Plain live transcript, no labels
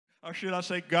Or should I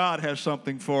say God has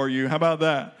something for you? How about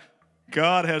that?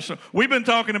 God has some. We've been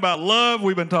talking about love.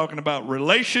 We've been talking about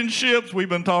relationships. We've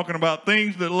been talking about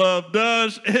things that love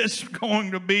does. It's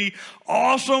going to be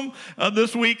awesome.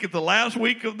 This week, at the last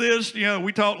week of this,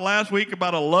 we talked last week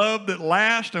about a love that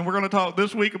lasts, and we're going to talk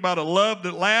this week about a love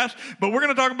that lasts. But we're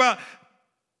going to talk about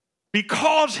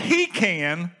because He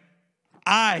can,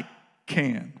 I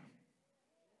can.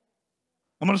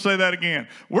 I'm going to say that again.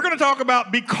 We're going to talk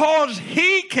about because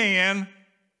He can,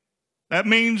 that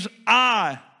means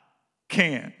I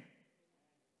can.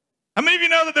 How many of you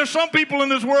know that there's some people in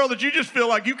this world that you just feel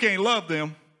like you can't love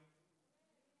them?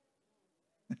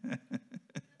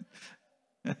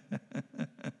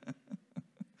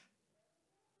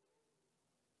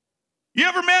 You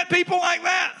ever met people like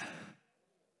that?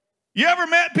 You ever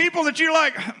met people that you're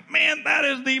like, man, that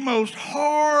is the most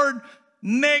hard,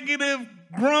 negative,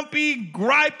 grumpy,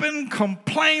 griping,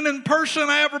 complaining person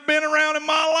I ever been around in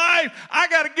my life. I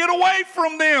got to get away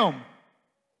from them.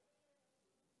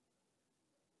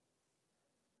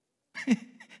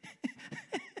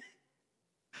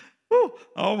 Whew,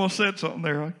 I almost said something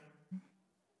there.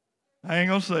 I ain't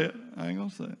going to say it. I ain't going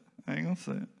to say it. I ain't going to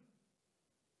say it.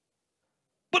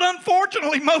 But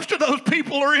unfortunately, most of those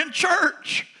people are in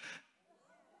church.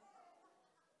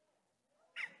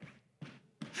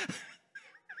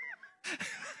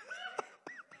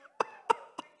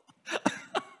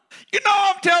 You know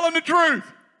I'm telling the truth.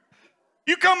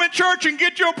 You come in church and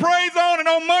get your praise on, and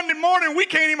on Monday morning, we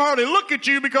can't even hardly look at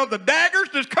you because the daggers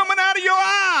just coming out of your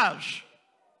eyes.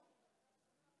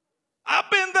 I've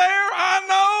been there, I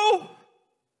know.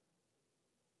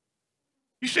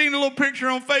 You seen a little picture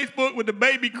on Facebook with the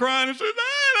baby crying and says,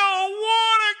 I don't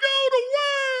want to go to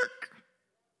work.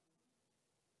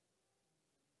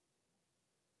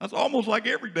 That's almost like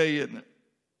every day, isn't it?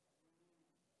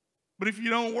 But if you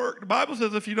don't work, the Bible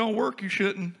says if you don't work, you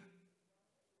shouldn't.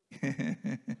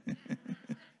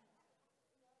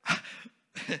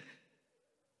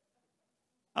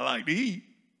 I like to eat,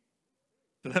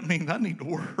 so that means I need to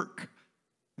work.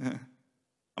 I'm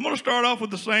going to start off with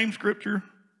the same scripture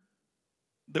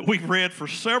that we've read for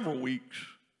several weeks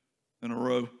in a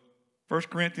row. 1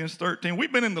 Corinthians 13.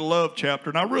 We've been in the love chapter,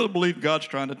 and I really believe God's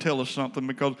trying to tell us something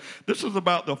because this is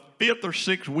about the 5th or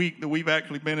 6th week that we've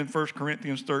actually been in 1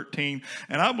 Corinthians 13,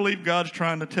 and I believe God's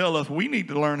trying to tell us we need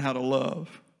to learn how to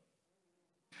love.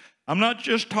 I'm not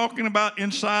just talking about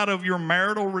inside of your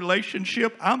marital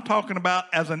relationship. I'm talking about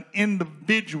as an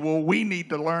individual, we need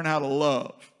to learn how to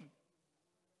love.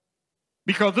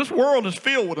 Because this world is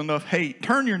filled with enough hate.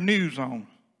 Turn your news on.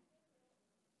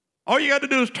 All you got to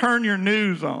do is turn your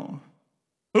news on.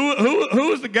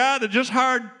 Who is the guy that just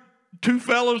hired two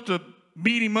fellows to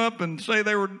beat him up and say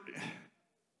they were?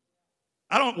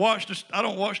 I don't watch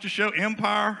the show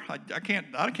Empire. I can't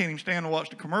even stand to watch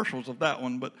the commercials of that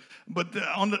one. But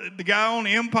the guy on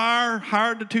Empire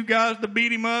hired the two guys to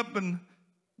beat him up and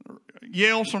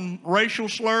yell some racial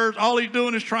slurs. All he's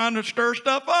doing is trying to stir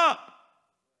stuff up.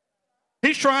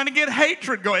 He's trying to get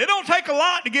hatred going. It don't take a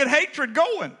lot to get hatred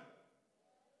going.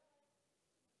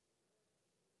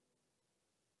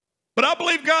 But I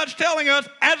believe God's telling us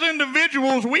as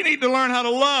individuals we need to learn how to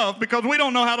love because we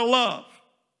don't know how to love.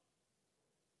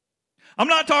 I'm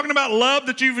not talking about love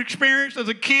that you've experienced as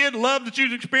a kid, love that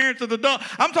you've experienced as an adult.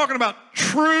 I'm talking about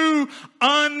true,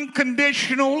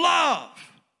 unconditional love.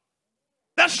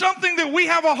 That's something that we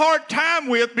have a hard time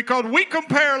with because we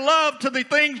compare love to the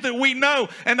things that we know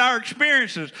and our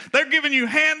experiences. They're giving you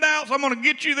handouts. I'm going to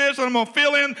get you this and I'm going to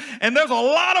fill in. And there's a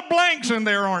lot of blanks in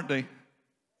there, aren't they?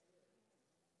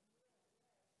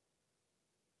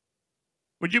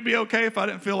 Would you be okay if I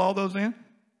didn't fill all those in?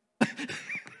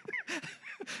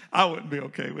 I wouldn't be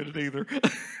okay with it either.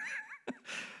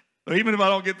 But even if I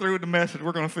don't get through with the message,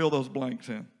 we're going to fill those blanks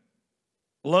in.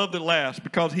 Love that lasts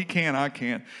because He can, I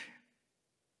can.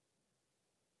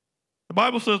 The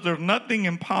Bible says there's nothing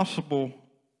impossible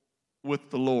with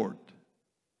the Lord.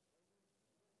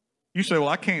 You say, well,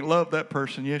 I can't love that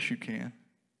person. Yes, you can.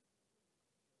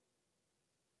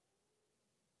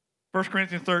 1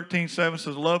 Corinthians 13:7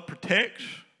 says, love protects.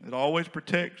 It always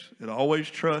protects. It always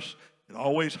trusts. It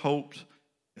always hopes.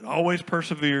 It always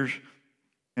perseveres.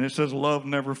 And it says love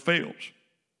never fails.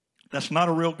 That's not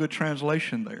a real good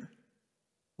translation there.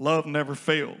 Love never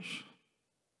fails.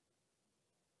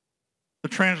 The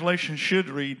translation should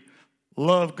read,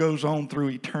 love goes on through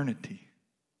eternity.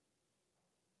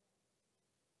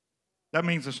 That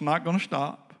means it's not going to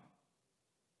stop.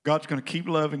 God's going to keep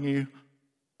loving you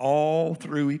all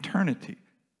through eternity.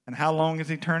 And how long is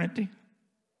eternity?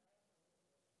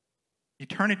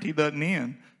 Eternity doesn't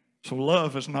end, so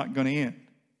love is not going to end.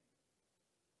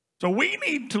 So we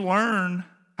need to learn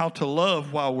how to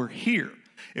love while we're here.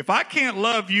 If I can't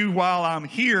love you while I'm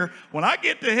here, when I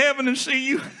get to heaven and see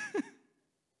you,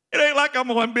 it ain't like I'm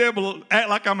going to be able to act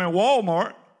like I'm in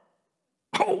Walmart.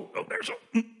 Oh, there's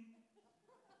a...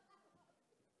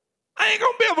 I ain't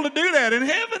going to be able to do that in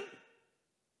heaven.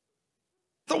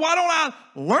 So why don't I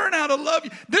learn how to love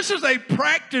you? This is a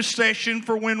practice session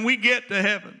for when we get to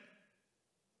heaven.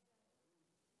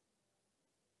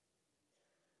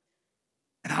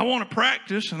 And I want to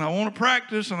practice, and I want to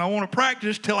practice, and I want to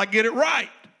practice till I get it right.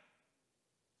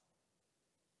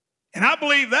 And I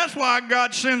believe that's why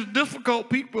God sends difficult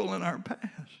people in our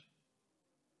path.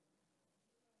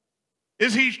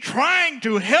 Is He's trying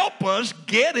to help us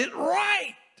get it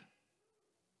right.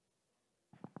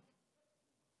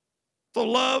 So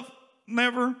love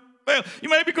never fails. You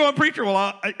may be going, preacher,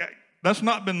 well, that's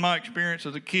not been my experience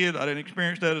as a kid. I didn't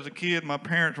experience that as a kid. My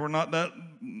parents were not that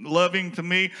loving to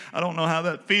me. I don't know how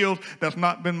that feels. That's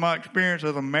not been my experience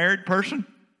as a married person.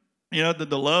 You know,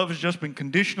 the love has just been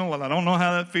conditional, and I don't know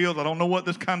how that feels. I don't know what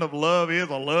this kind of love is,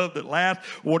 a love that lasts.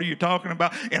 What are you talking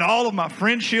about? In all of my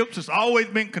friendships, it's always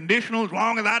been conditional. As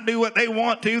long as I do what they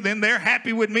want to, then they're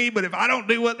happy with me. But if I don't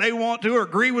do what they want to or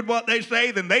agree with what they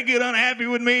say, then they get unhappy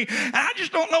with me. And I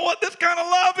just don't know what this kind of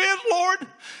love is, Lord.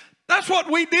 That's what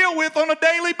we deal with on a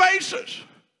daily basis.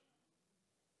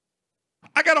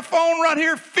 I got a phone right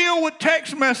here filled with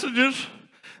text messages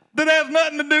that has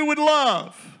nothing to do with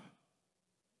love.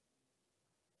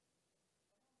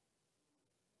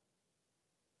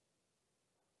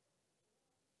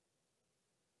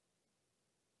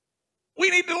 We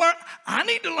need to learn. I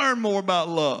need to learn more about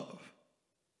love.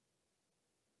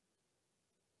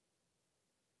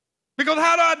 Because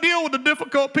how do I deal with the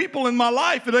difficult people in my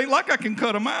life? It ain't like I can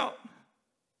cut them out.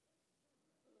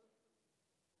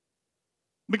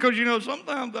 Because, you know,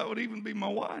 sometimes that would even be my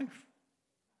wife.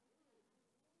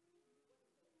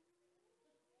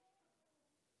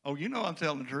 Oh, you know I'm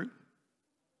telling the truth.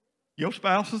 Your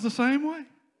spouse is the same way.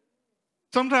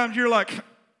 Sometimes you're like,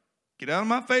 get out of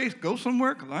my face, go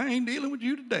somewhere, because I ain't dealing with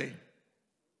you today.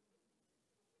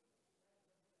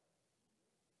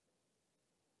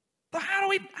 So how do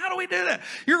we do that?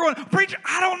 You're going, preacher,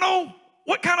 I don't know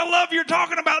what kind of love you're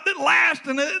talking about that lasts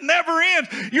and it never ends.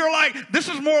 You're like, this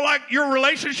is more like your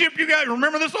relationship you got.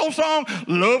 Remember this old song,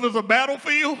 Love is a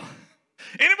Battlefield?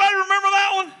 Anybody remember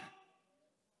that one?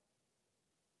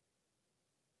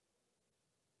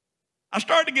 I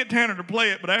started to get Tanner to play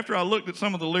it, but after I looked at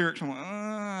some of the lyrics, I'm like,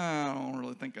 I don't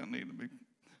really think I need to be.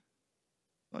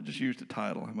 I just used the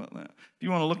title. How about that? If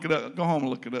you want to look it up, go home and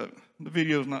look it up. The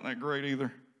video's not that great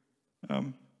either.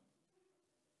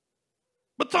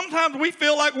 But sometimes we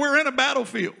feel like we're in a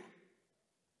battlefield.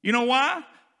 You know why?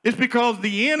 It's because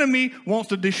the enemy wants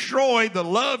to destroy the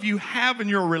love you have in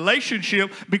your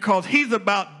relationship because he's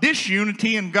about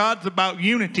disunity and God's about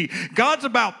unity. God's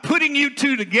about putting you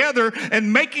two together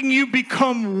and making you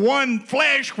become one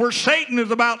flesh, where Satan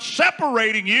is about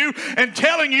separating you and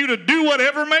telling you to do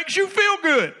whatever makes you feel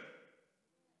good.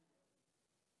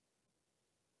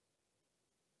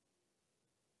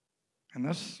 And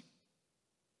that's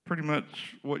pretty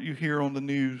much what you hear on the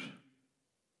news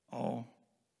all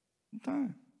the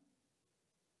time.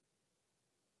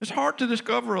 It's hard to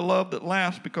discover a love that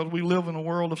lasts because we live in a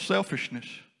world of selfishness.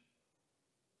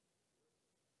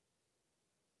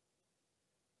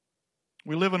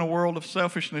 We live in a world of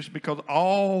selfishness because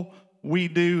all we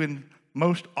do and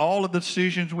most all of the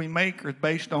decisions we make are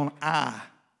based on I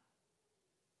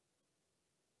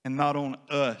and not on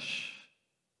us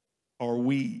or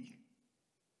we.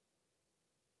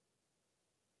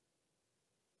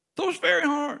 So it's very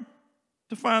hard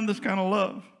to find this kind of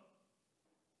love.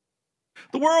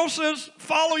 The world says,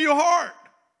 follow your heart.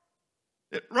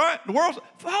 Right? The world says,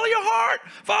 follow your heart.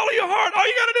 Follow your heart. All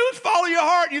you got to do is follow your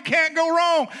heart. You can't go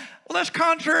wrong. Well, that's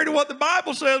contrary to what the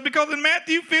Bible says, because in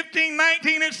Matthew 15:19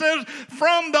 it says,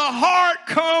 from the heart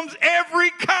comes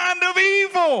every kind of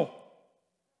evil.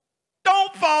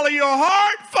 Don't follow your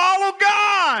heart. Follow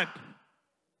God.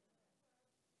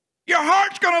 Your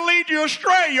heart's going to lead you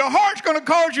astray. Your heart's going to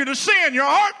cause you to sin. Your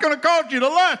heart's going to cause you to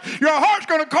lust. Your heart's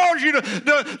going to cause you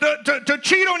to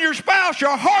cheat on your spouse.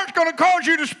 Your heart's going to cause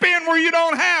you to spend where you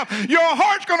don't have. Your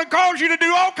heart's going to cause you to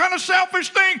do all kind of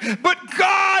selfish things. But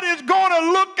God is going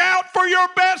to look out for your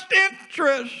best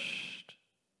interest,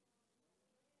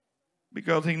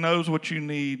 because He knows what you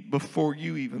need before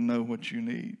you even know what you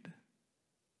need.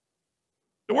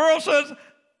 The world says,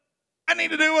 I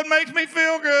need to do what makes me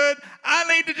feel good.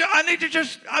 I need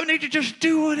to just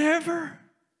do whatever.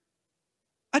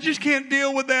 I just can't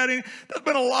deal with that. There's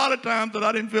been a lot of times that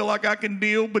I didn't feel like I can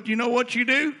deal, but you know what you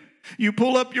do? You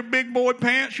pull up your big boy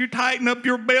pants, you tighten up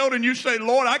your belt, and you say,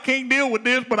 Lord, I can't deal with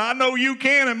this, but I know you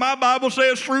can. And my Bible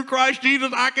says, through Christ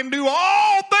Jesus, I can do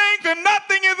all things, and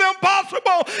nothing is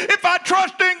impossible if I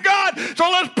trust in God. So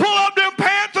let's pull up them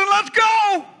pants and let's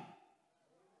go.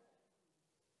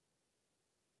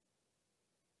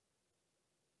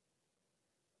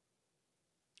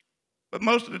 But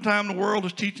most of the time, the world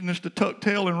is teaching us to tuck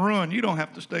tail and run. You don't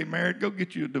have to stay married. Go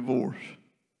get you a divorce.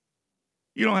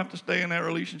 You don't have to stay in that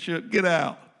relationship. Get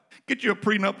out. Get you a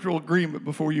prenuptial agreement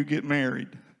before you get married.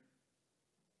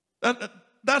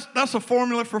 That's a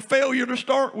formula for failure to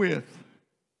start with.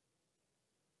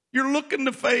 You're looking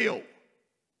to fail.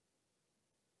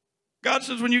 God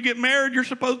says when you get married, you're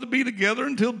supposed to be together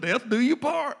until death do you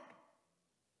part.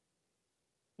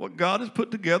 What God has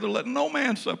put together, let no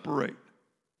man separate.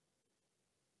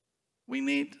 We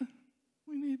need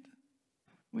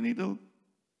to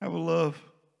have a love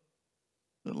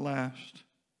that lasts.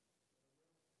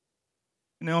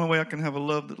 And the only way I can have a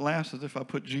love that lasts is if I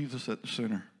put Jesus at the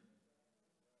center.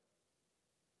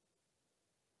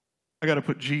 I got to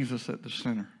put Jesus at the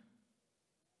center.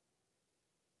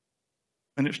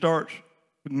 And it starts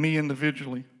with me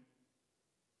individually.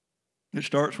 It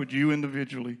starts with you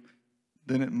individually.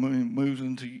 Then it moves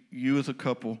into you as a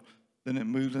couple. Then it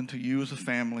moves into you as a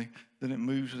family. Then it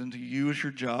moves into you as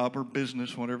your job or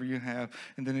business, whatever you have.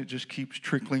 And then it just keeps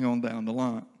trickling on down the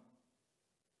line.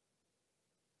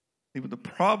 See, but the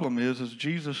problem is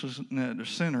Jesus isn't at the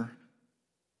center.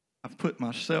 I've put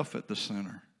myself at the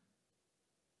center.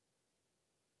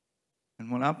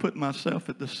 And when I put myself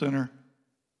at the center,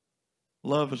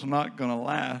 love is not going to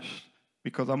last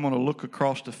because I'm going to look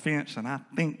across the fence and I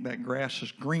think that grass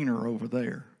is greener over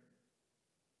there.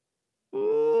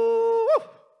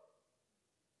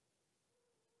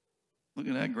 Look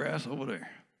at that grass over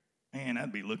there. Man,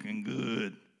 that'd be looking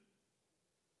good.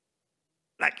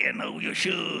 Like you know you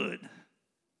should.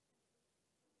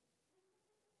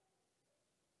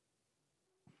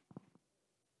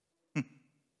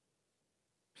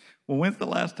 Well, when's the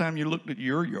last time you looked at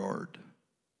your yard?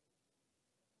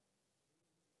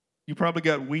 You probably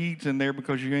got weeds in there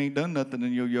because you ain't done nothing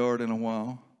in your yard in a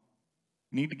while.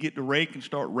 You need to get the rake and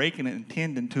start raking it and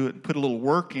tending to it and put a little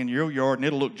work in your yard and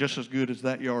it'll look just as good as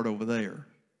that yard over there.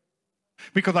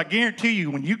 Because I guarantee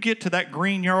you, when you get to that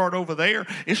green yard over there,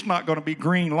 it's not going to be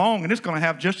green long and it's going to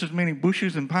have just as many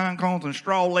bushes and pine cones and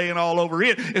straw laying all over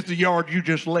it as the yard you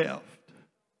just left.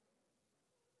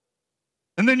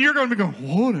 And then you're going to be going,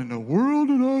 what in the world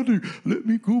did I do? Let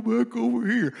me go back over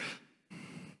here.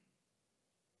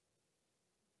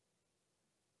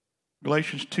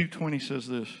 Galatians 2:20 says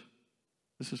this.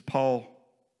 This is Paul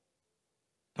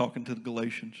talking to the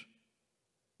Galatians.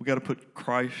 We got to put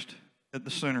Christ at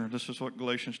the center. This is what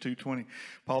Galatians 2:20.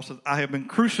 Paul says, I have been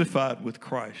crucified with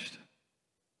Christ.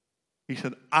 He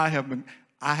said, I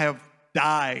have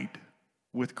died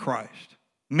with Christ.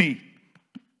 Me,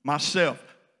 myself,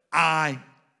 I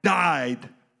died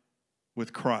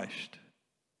with Christ.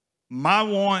 My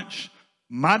wants,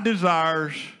 my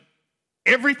desires,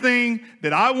 everything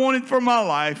that I wanted for my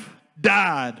life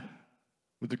died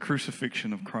with the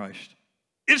crucifixion of Christ.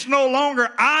 It's no longer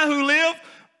I who live,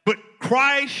 but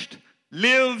Christ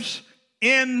lives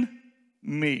in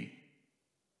me.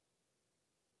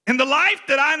 And the life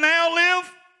that I now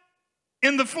live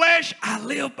in the flesh, I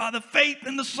live by the faith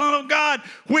in the Son of God,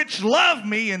 which loved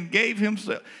me and gave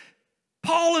himself.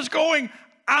 Paul is going,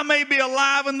 I may be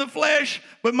alive in the flesh,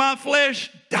 but my flesh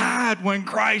died when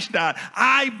Christ died.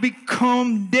 I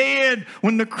become dead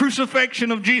when the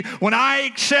crucifixion of Jesus, when I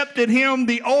accepted him,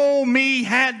 the old me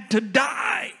had to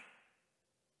die.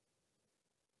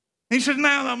 He says,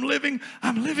 now I'm living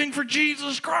for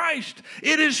Jesus Christ.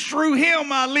 It is through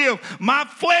him I live. My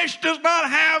flesh does not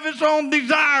have its own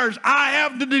desires. I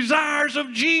have the desires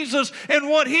of Jesus and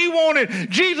what he wanted.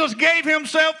 Jesus gave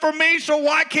himself for me, so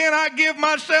why can't I give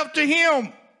myself to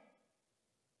him?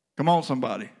 Come on,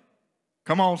 somebody.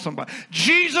 Come on, somebody.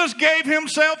 Jesus gave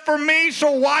himself for me,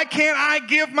 so why can't I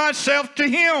give myself to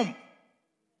him?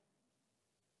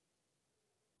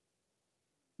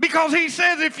 Because he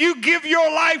says, if you give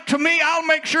your life to me, I'll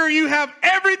make sure you have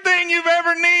everything you've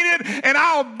ever needed, and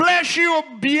I'll bless you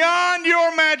beyond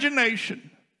your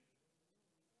imagination.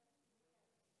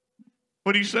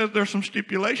 But he says there's some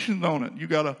stipulations on it. You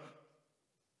got to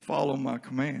follow my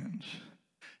commands.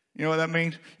 You know what that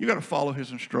means? You got to follow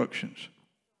his instructions.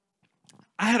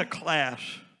 I had a class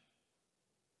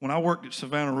when I worked at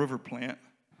Savannah River Plant,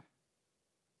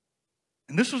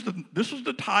 and this was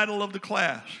the title of the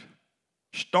class.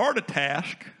 Start a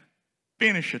task,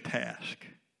 finish a task.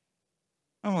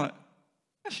 I'm like,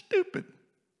 that's stupid.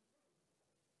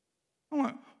 I'm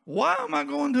like, Why am I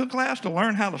going to a class to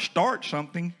learn how to start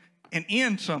something and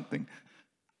end something?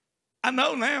 I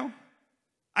know now.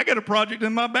 I got a project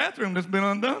in my bathroom that's been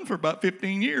undone for about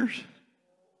 15 years.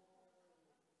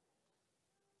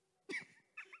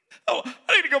 Oh,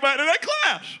 I need to go back to that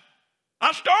class.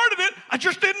 I started it, I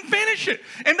just didn't finish it.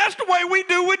 And that's the way we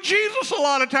do with Jesus a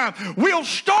lot of times. We'll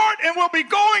start and we'll be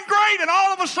going great, and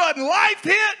all of a sudden life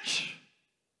hits,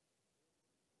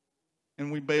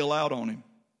 and we bail out on him.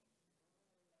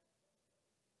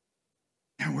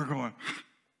 And we're going,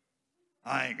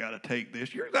 I ain't got to take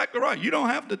this. You're exactly right. You don't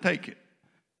have to take it.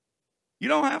 You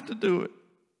don't have to do it.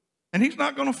 And he's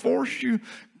not going to force you.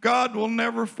 God will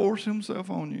never force himself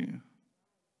on you.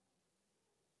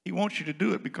 He wants you to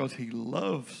do it because he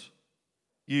loves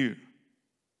you.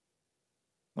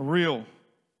 A real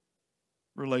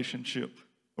relationship,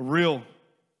 a real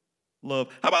love.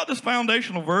 How about this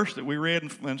foundational verse that we read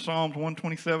in Psalms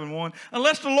 127:1?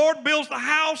 Unless the Lord builds the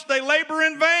house, they labor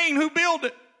in vain who build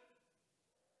it.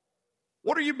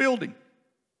 What are you building?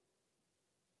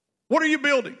 What are you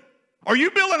building? Are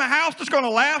you building a house that's going to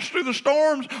last through the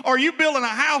storms? Or are you building a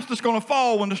house that's going to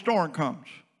fall when the storm comes?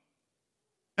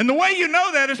 And the way you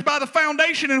know that is by the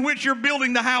foundation in which you're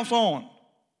building the house on.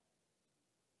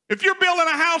 If you're building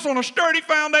a house on a sturdy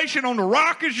foundation, on the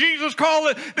rock as Jesus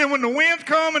called it, then when the winds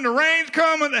come and the rains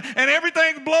come and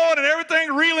everything's blowing and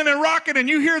everything's reeling and rocking and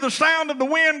you hear the sound of the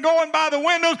wind going by the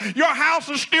windows, your house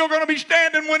is still going to be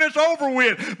standing when it's over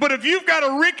with. But if you've got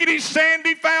a rickety,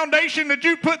 sandy foundation that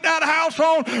you put that house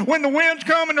on, when the winds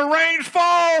come and the rains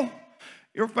fall,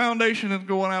 your foundation is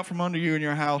going out from under you and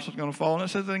your house is going to fall. And it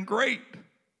says, and great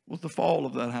was the fall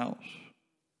of that house.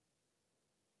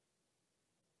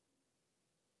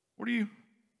 What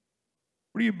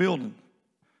are you building?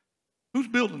 Who's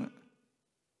building it?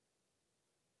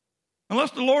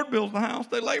 Unless the Lord builds the house,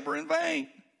 they labor in vain.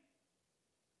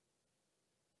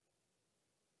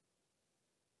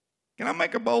 Can I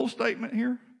make a bold statement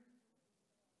here?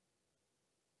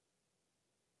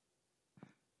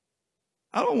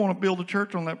 I don't want to build a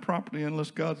church on that property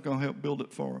unless God's going to help build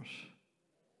it for us.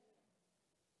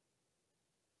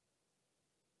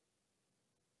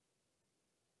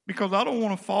 Because I don't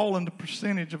want to fall in the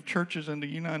percentage of churches in the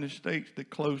United States that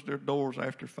close their doors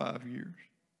after 5 years.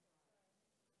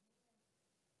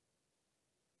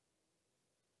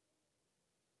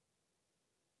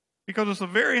 Because it's a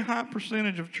very high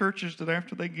percentage of churches that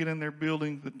after they get in their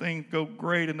buildings, the things go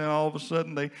great, and then all of a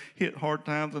sudden they hit hard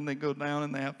times and they go down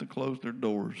and they have to close their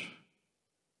doors.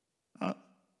 I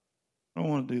don't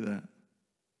want to do that.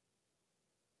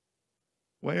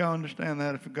 The way I understand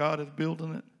that, if God is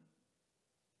building it,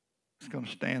 it's going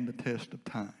to stand the test of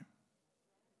time.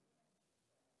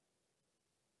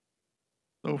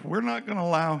 So if we're not going to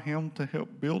allow him to help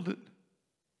build it,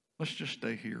 let's just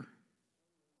stay here.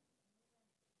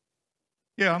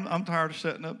 Yeah, I'm tired of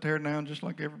setting up, tearing down just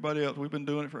like everybody else. We've been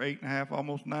doing it for 8.5,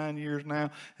 almost 9 years now,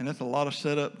 and that's a lot of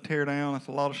set up, tear down. That's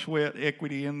a lot of sweat,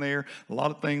 equity in there, a lot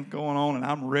of things going on, and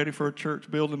I'm ready for a church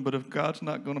building, but if God's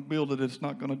not going to build it, it's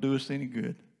not going to do us any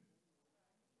good.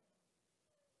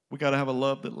 We got to have a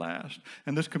love that lasts.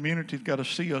 And this community's got to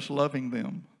see us loving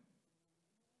them.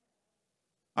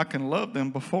 I can love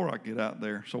them before I get out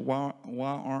there. So why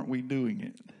aren't we doing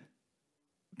it?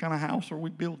 What kind of house are we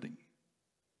building?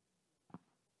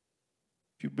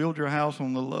 If you build your house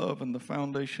on the love and the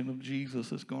foundation of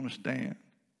Jesus, it's going to stand.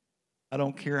 I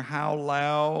don't care how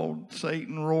loud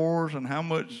Satan roars and how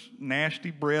much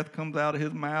nasty breath comes out of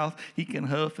his mouth. He can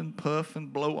huff and puff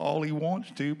and blow all he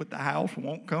wants to, but the house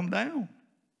won't come down.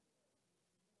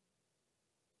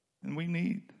 And we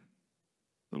need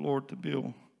the Lord to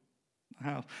build the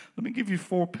house. Let me give you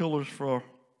 4 pillars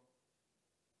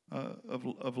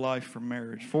of life for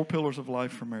marriage. 4 pillars of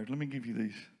life for marriage. Let me give you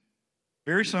these.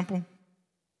 Very simple.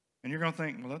 And you're going to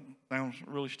think, well, that sounds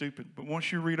really stupid. But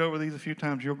once you read over these a few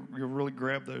times, you'll really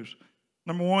grab those.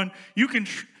 Number 1, you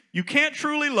can't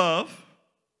truly love.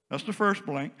 That's the first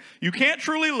blank. You can't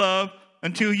truly love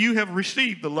until you have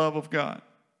received the love of God.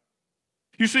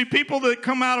 You see, people that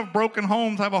come out of broken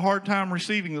homes have a hard time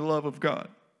receiving the love of God.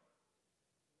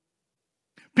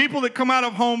 People that come out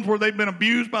of homes where they've been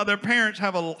abused by their parents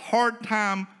have a hard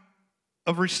time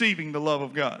of receiving the love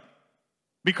of God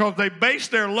because they base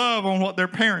their love on what their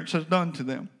parents has done to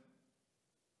them.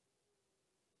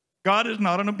 God is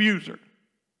not an abuser.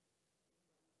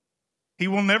 He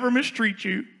will never mistreat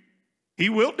you. He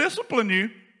will discipline you,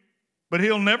 but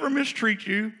he'll never mistreat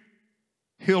you.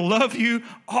 He'll love you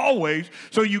always.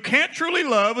 So you can't truly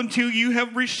love until you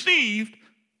have received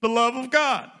the love of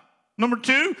God. Number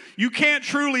 2, you can't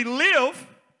truly live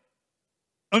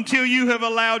until you have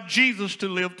allowed Jesus to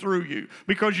live through you.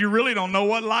 Because you really don't know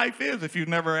what life is if you've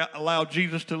never allowed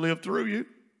Jesus to live through you.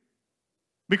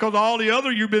 Because all the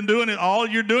other you've been doing, all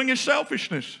you're doing is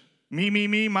selfishness. Me,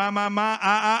 my,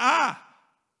 I.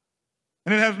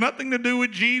 And it has nothing to do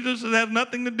with Jesus. It has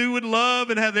nothing to do with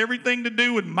love. It has everything to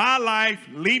do with my life.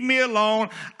 Leave me alone.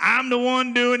 I'm the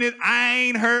one doing it. I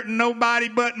ain't hurting nobody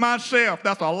but myself.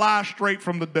 That's a lie straight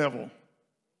from the devil.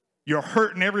 You're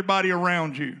hurting everybody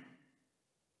around you.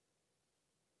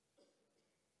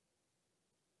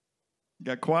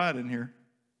 Got quiet in here.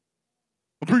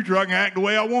 Well, preacher, I can act the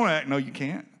way I want to act. No, you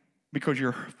can't. Because you're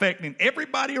affecting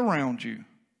everybody around you.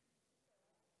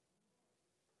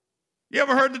 You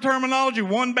ever heard the terminology,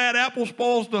 one bad apple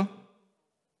spoils the...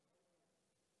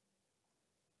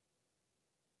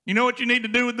 You know what you need to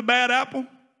do with the bad apple?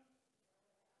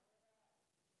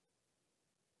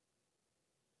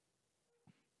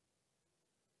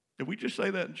 Did we just say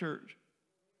that in church?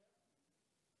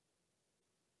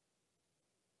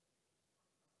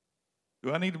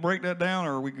 Do I need to break that down,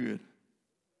 or are we good?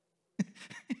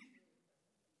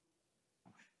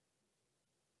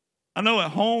 I know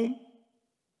at home,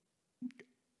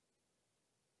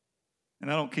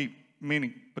 and I don't keep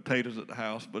many potatoes at the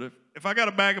house, but if I got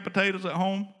a bag of potatoes at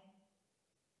home,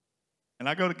 and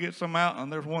I go to get some out,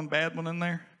 and there's one bad one in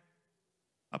there,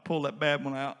 I pull that bad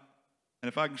one out, and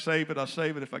if I can save it, I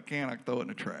save it. If I can't, I throw it in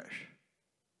the trash.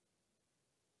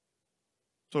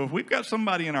 So if we've got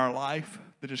somebody in our life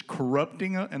that is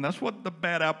corrupting us, and that's what the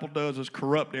bad apple does, is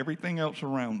corrupt everything else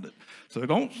around it. So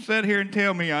don't sit here and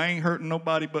tell me I ain't hurting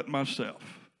nobody but myself.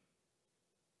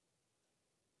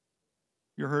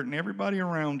 You're hurting everybody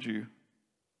around you.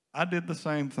 I did the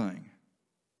same thing.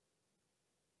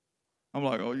 I'm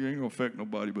like, oh, you ain't going to affect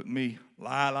nobody but me.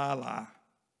 Lie.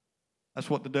 That's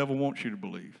what the devil wants you to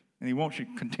believe. And he wants you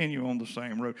to continue on the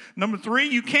same road. Number 3,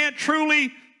 you can't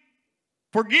truly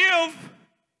forgive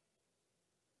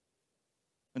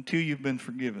until you've been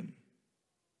forgiven.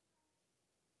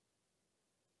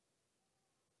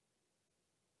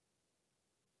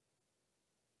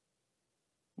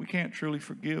 We can't truly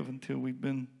forgive until we've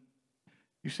been...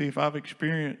 You see, if I've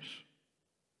experienced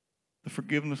the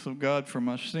forgiveness of God for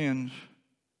my sins,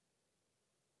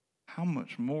 how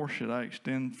much more should I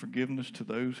extend forgiveness to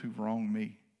those who've wronged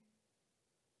me?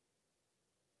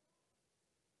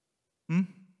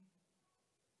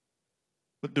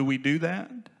 But do we do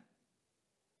that?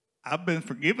 I've been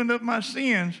forgiven of my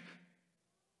sins.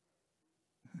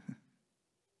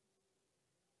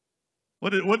 What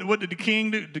did the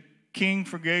king do? The king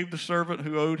forgave the servant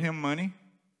who owed him money.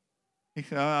 He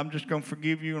said, I'm just going to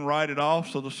forgive you and write it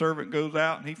off. So the servant goes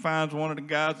out and he finds one of the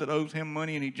guys that owes him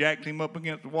money, and he jacks him up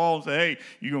against the wall and says, hey,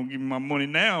 you're going to give me my money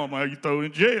now, or you throw it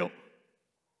in jail.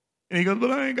 And he goes,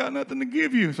 but I ain't got nothing to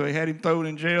give you. So he had him thrown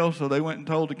in jail. So they went and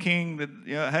told the king that,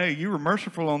 hey, you were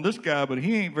merciful on this guy, but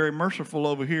he ain't very merciful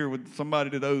over here with somebody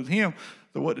that owes him.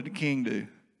 So what did the king do?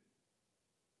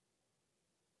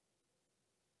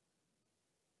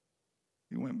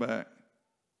 He went back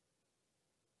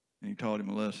and he taught him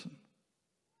a lesson.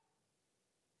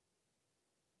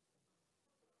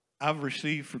 I've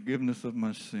received forgiveness of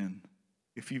my sin.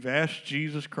 If you've asked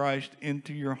Jesus Christ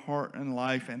into your heart and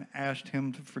life and asked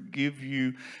him to forgive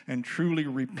you and truly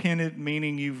repented,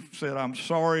 meaning you've said, I'm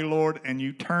sorry, Lord, and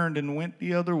you turned and went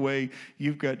the other way,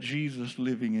 you've got Jesus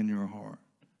living in your heart.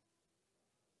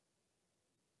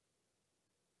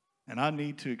 And I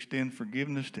need to extend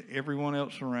forgiveness to everyone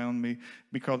else around me,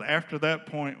 because after that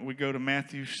point, we go to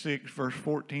Matthew 6, verse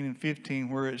 14 and 15,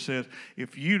 where it says,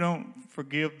 if you don't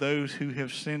forgive those who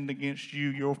have sinned against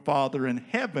you, your Father in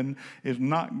heaven is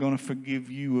not going to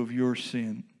forgive you of your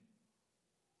sin.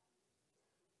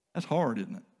 That's hard,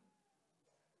 isn't it?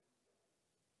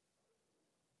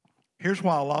 Here's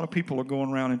why a lot of people are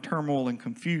going around in turmoil and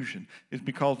confusion, is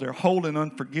because they're holding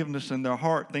unforgiveness in their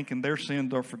heart, thinking their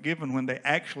sins are forgiven when they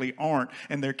actually aren't,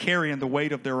 and they're carrying the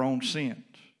weight of their own sins.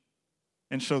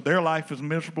 And so their life is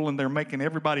miserable, and they're making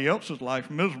everybody else's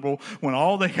life miserable, when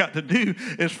all they got to do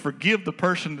is forgive the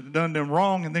person that done them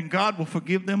wrong, and then God will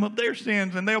forgive them of their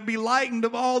sins, and they'll be lightened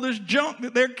of all this junk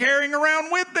that they're carrying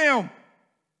around with them.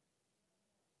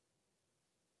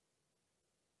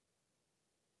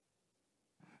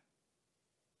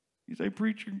 You say,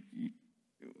 preacher,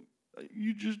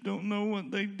 you just don't know what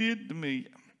they did to me.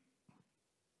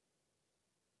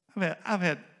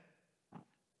 I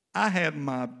had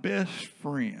my best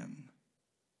friend.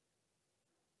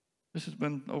 This has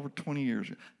been over 20 years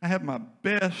ago. I had my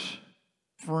best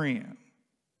friend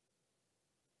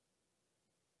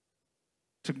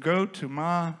to go to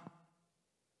my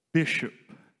bishop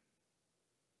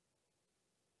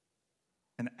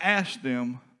and ask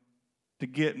them to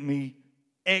get me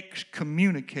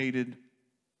excommunicated,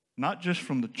 not just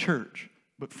from the church,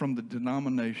 but from the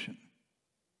denomination.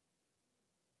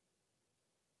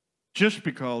 Just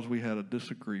because we had a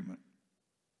disagreement.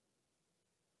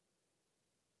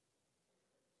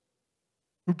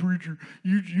 Preacher,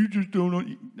 you just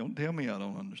don't tell me I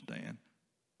don't understand.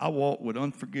 I walked with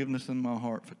unforgiveness in my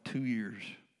heart for 2 years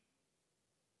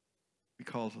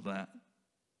because of that.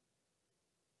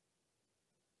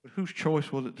 But whose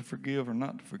choice was it to forgive or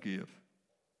not to forgive?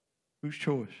 Whose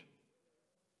choice?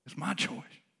 It's my choice.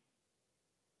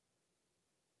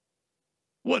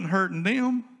 Wasn't hurting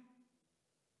them.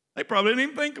 They probably didn't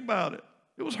even think about it.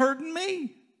 It was hurting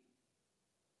me.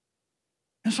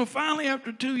 And so finally,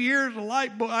 after 2 years,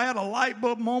 I had a light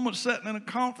bulb moment sitting in a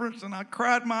conference, and I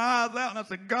cried my eyes out, and I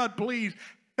said, God, please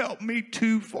help me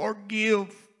to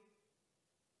forgive.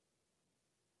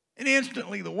 And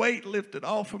instantly, the weight lifted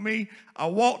off of me. I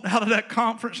walked out of that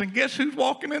conference, and guess who's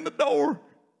walking in the door?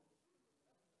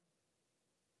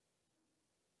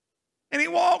 And he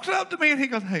walks up to me, and he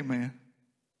goes, hey, man,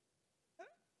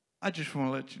 I just want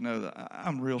to let you know that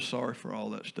I'm real sorry for all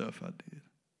that stuff I did.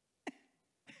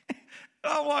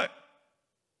 And I'm like,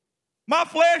 my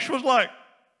flesh was like,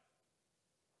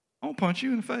 I'm going to punch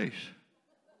you in the face.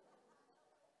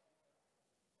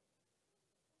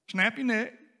 Snap your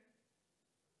neck.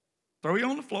 Throw you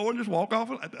on the floor and just walk off.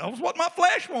 That was what my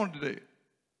flesh wanted to do.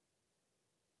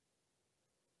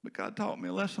 But God taught me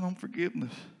a lesson on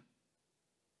forgiveness.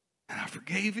 And I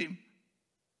forgave him.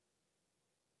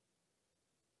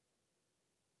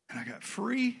 And I got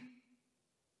free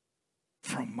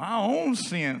from my own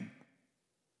sin.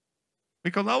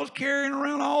 Because I was carrying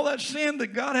around all that sin that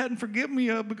God hadn't forgiven me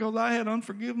of because I had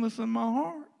unforgiveness in my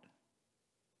heart.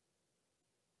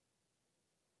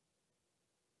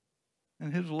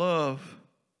 And his love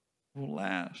will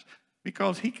last.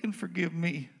 Because he can forgive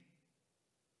me,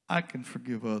 I can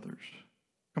forgive others.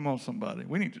 Come on, somebody.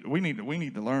 We need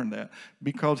to learn that.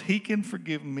 Because he can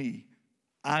forgive me,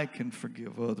 I can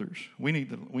forgive others. We need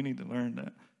to learn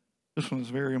that. This one is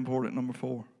very important, number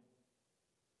 4.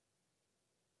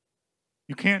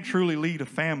 You can't truly lead a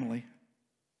family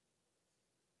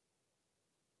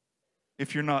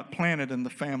if you're not planted in the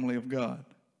family of God.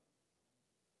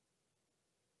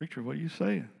 Preacher, what are you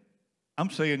saying?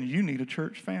 I'm saying you need a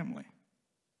church family.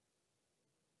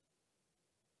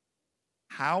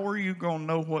 How are you going to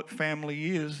know what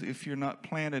family is if you're not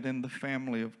planted in the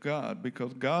family of God?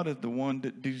 Because God is the one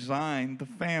that designed the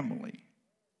family.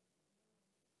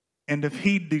 And if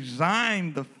he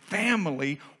designed the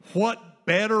family, what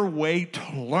better way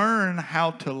to learn how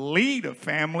to lead a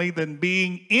family than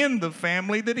being in the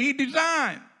family that he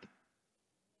designed?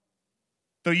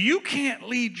 So you can't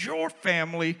lead your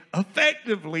family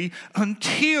effectively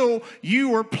until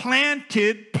you are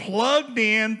planted, plugged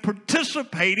in,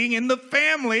 participating in the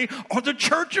family or the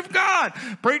church of God.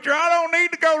 Preacher, I don't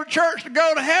need to go to church to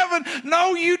go to heaven.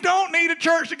 No, you don't need a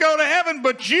church to go to heaven,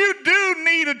 but you do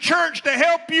need a church to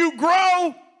help you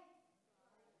grow.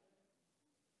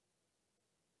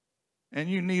 And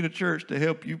you need a church to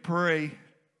help you pray.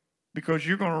 Because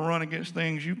you're going to run against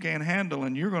things you can't handle,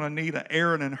 and you're going to need an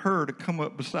Aaron and Hur to come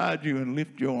up beside you and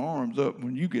lift your arms up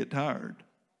when you get tired.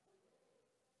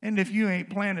 And if you ain't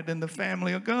planted in the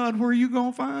family of God, where are you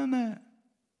going to find that?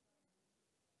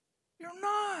 You're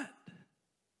not.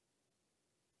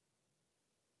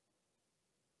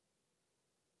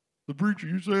 The preacher,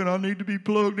 you saying I need to be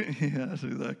plugged in? Yeah, that's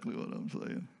exactly what I'm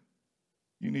saying.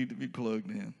 You need to be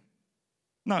plugged in.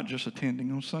 Not just attending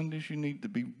on Sundays, you need to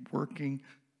be working,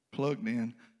 plugged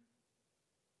in,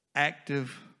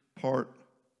 active part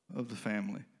of the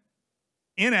family.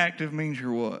 Inactive means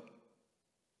you're what?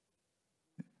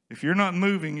 If you're not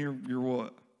moving, you're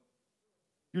what?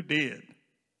 You're dead.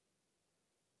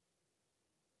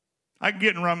 I can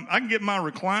get my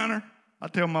recliner. I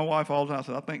tell my wife all the time, I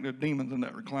said, I think there's demons in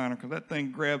that recliner because that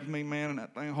thing grabs me, man, and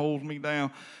that thing holds me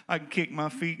down. I can kick my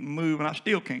feet and move, and I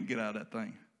still can't get out of that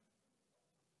thing.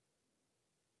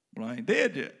 Well, I ain't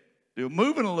dead yet. Still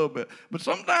moving a little bit. But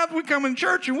sometimes we come in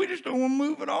church and we just don't want to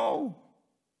move at all.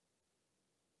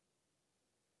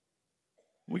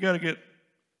 We got to get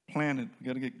planted. We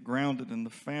got to get grounded in the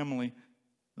family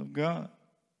of God.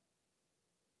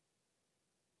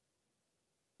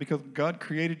 Because God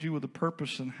created you with a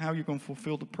purpose, and how you're going to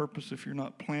fulfill the purpose if you're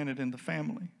not planted in the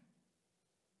family.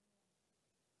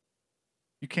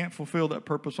 You can't fulfill that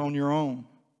purpose on your own.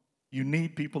 You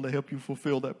need people to help you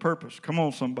fulfill that purpose. Come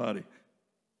on, somebody.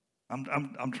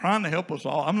 I'm trying to help us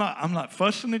all. I'm not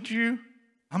fussing at you.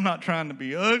 I'm not trying to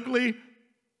be ugly.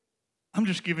 I'm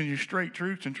just giving you straight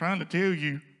truths and trying to tell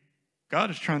you God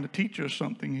is trying to teach us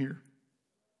something here.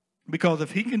 Because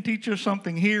if he can teach us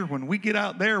something here, when we get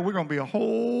out there, we're going to be a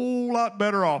whole lot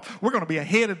better off. We're going to be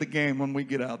ahead of the game when we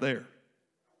get out there.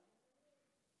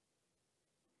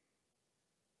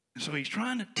 So he's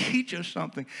trying to teach us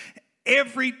something.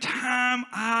 Every time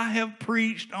I have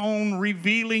preached on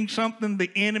revealing something the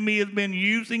enemy has been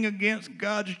using against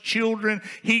God's children,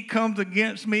 he comes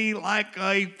against me like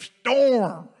a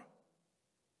storm.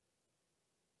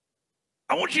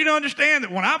 I want you to understand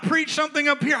that when I preach something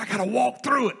up here, I got to walk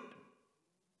through it.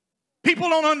 People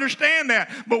don't understand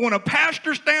that. But when a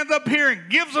pastor stands up here and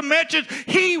gives a message,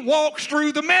 he walks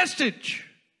through the message.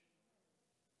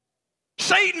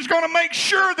 Satan's going to make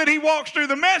sure that he walks through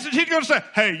the message. He's going to say,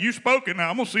 hey, you spoke it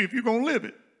now. I'm going to see if you're going to live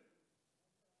it.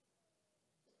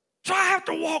 So I have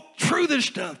to walk through this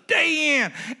stuff day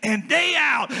in and day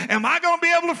out. Am I going to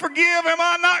be able to forgive? Am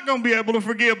I not going to be able to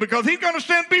forgive? Because he's going to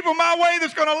send people my way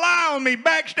that's going to lie on me,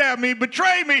 backstab me,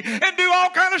 betray me, and do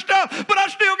all kind of stuff. But I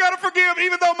still got to forgive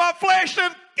even though my flesh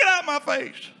says, get out of my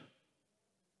face.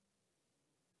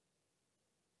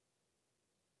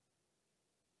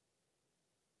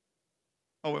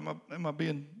 Oh, am I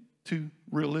being too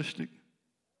realistic?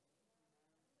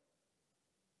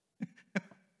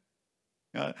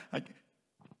 I've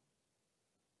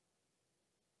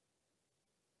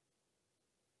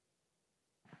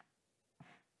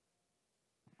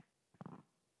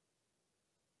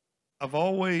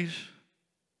always,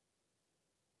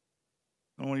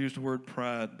 I don't want to use the word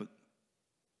pride, but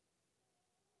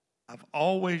I've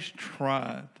always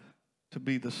tried to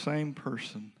be the same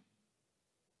person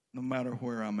no matter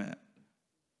where I'm at.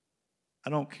 I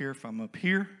don't care if I'm up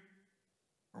here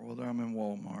or whether I'm in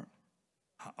Walmart.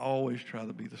 I always try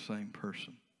to be the same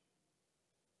person.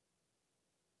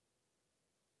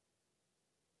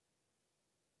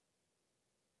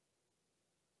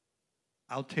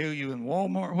 I'll tell you in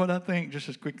Walmart what I think just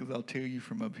as quick as I'll tell you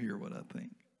from up here what I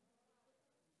think.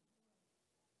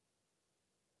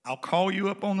 I'll call you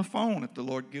up on the phone if the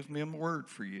Lord gives me a word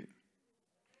for you.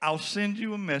 I'll send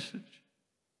you a message.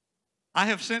 I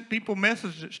have sent people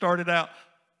messages that started out,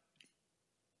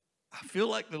 I feel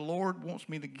like the Lord wants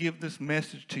me to give this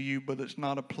message to you, but it's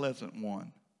not a pleasant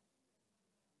one.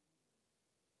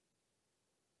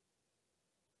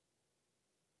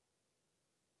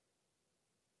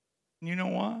 And you know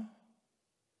why?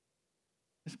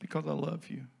 It's because I love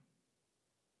you.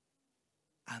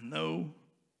 I know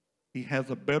He has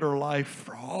a better life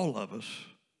for all of us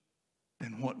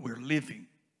than what we're living.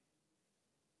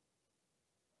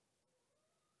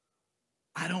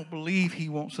 I don't believe He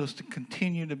wants us to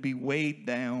continue to be weighed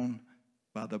down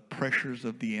by the pressures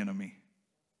of the enemy.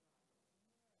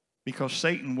 Because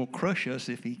Satan will crush us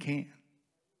if he can.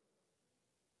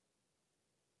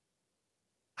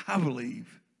 I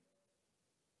believe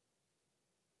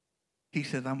He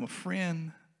says, I'm a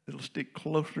friend that'll stick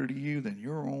closer to you than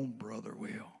your own brother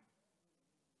will.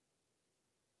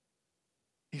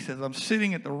 He says, I'm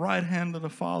sitting at the right hand of the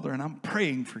Father and I'm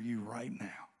praying for you right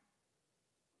now.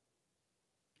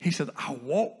 He says, I'll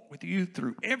walk with you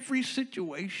through every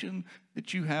situation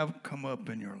that you have come up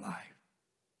in your life.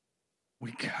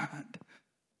 We got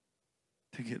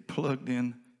to get plugged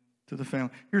in to the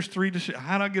family. Here's 3 decisions.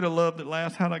 How do I get a love that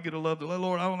lasts? How do I get a love that lasts?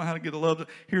 Lord, I don't know how to get a love that...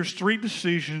 Here's 3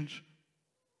 decisions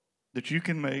that you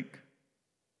can make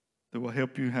that will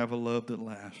help you have a love that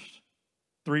lasts.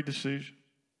 3 decisions.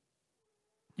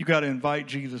 You got to invite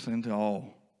Jesus into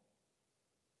all.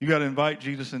 You got to invite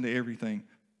Jesus into everything.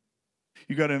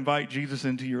 You got to invite Jesus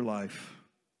into your life.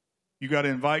 You got to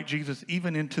invite Jesus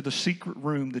even into the secret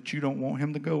room that you don't want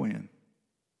Him to go in.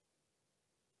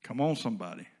 Come on,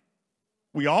 somebody.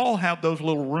 We all have those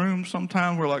little rooms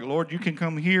sometimes. We're like, Lord, you can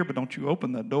come here, but don't you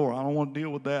open that door. I don't want to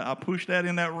deal with that. I pushed that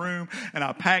in that room, and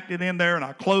I packed it in there, and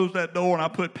I closed that door, and I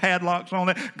put padlocks on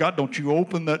it. God, don't you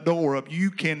open that door up. You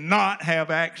cannot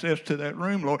have access to that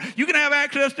room, Lord. You can have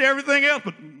access to everything else,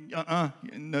 but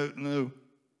no.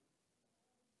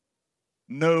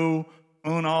 No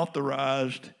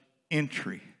unauthorized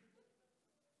entry.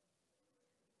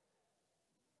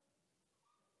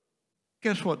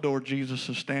 Guess what door Jesus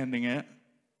is standing at?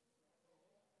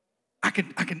 I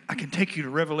can take you to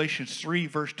Revelation 3,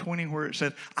 verse 20, where it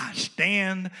says, I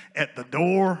stand at the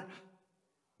door.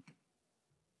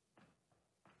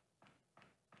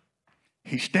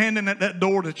 He's standing at that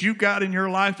door that you got in your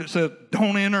life that says,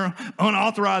 don't enter,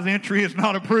 unauthorized entry is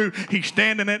not approved. He's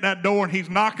standing at that door and He's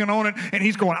knocking on it and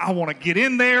He's going, I want to get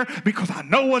in there because I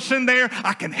know what's in there.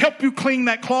 I can help you clean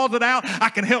that closet out. I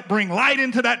can help bring light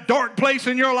into that dark place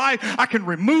in your life. I can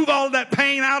remove all of that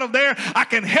pain out of there. I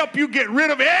can help you get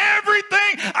rid of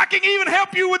everything. I can even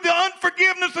help you with the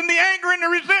unforgiveness and the anger and the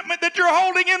resentment that you're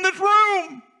holding in this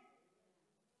room.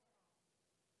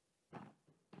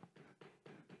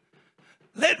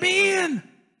 Let me in.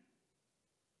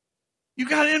 You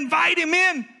got to invite him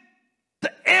in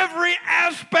to every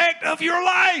aspect of your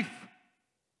life.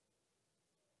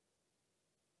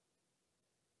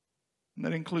 And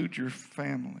that includes your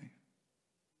family.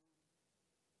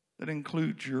 That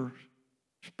includes your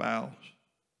spouse.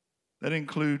 That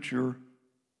includes your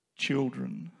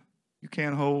children. You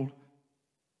can't hold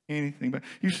anything back.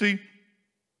 You see,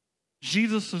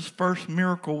 Jesus' first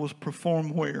miracle was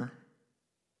performed where?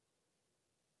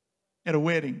 At a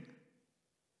wedding.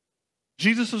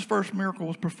 Jesus' first miracle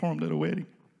was performed at a wedding.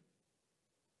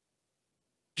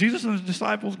 Jesus and his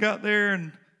disciples got there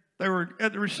and they were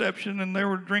at the reception and they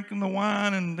were drinking the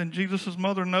wine, and then Jesus'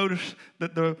 mother noticed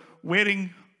that the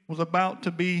wedding was about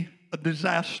to be a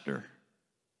disaster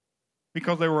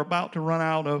because they were about to run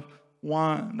out of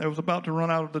wine. They was about to run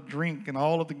out of the drink, and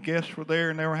all of the guests were there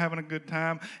and they were having a good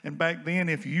time. And back then,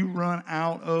 if you run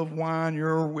out of wine,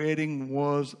 your wedding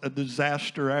was a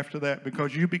disaster after that,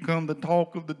 because you become the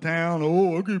talk of the town.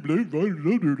 Oh, I can't believe they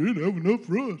didn't have enough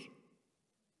for us.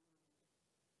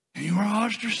 And you were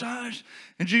ostracized.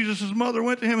 And Jesus' mother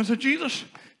went to him and said, Jesus,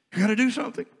 you got to do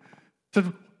something.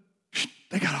 Said,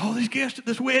 they got all these guests at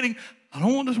this wedding. I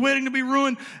don't want this wedding to be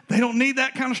ruined. They don't need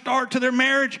that kind of start to their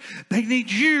marriage. They need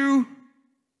you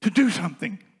to do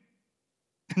something.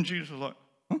 And Jesus was like,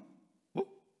 huh? What?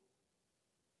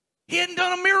 He hadn't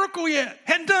done a miracle yet.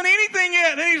 Hadn't done anything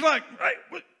yet. And he's like,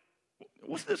 hey,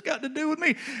 what's this got to do with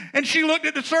me? And she looked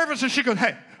at the servants and she goes,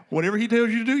 hey, whatever he tells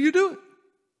you to do, you do it.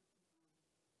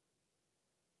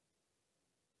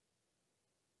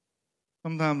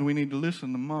 Sometimes we need to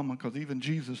listen to mama, because even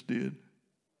Jesus did.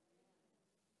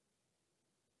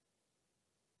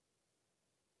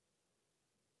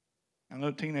 I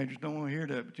know teenagers don't want to hear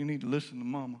that, but you need to listen to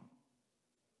mama.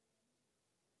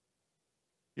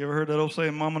 You ever heard that old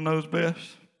saying, mama knows best?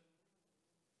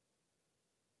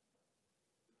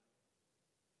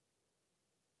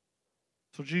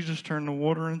 So Jesus turned the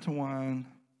water into wine,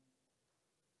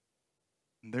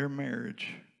 and their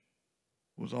marriage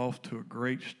was off to a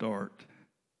great start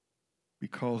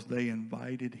because they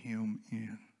invited him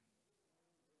in.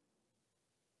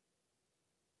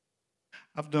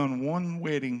 I've done one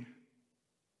wedding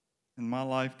in my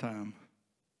lifetime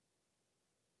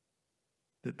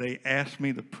that they asked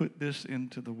me to put this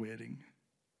into the wedding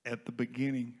at the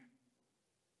beginning.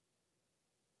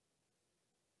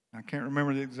 I can't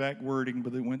remember the exact wording,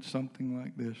 but it went something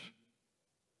like this.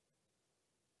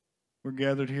 We're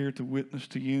gathered here to witness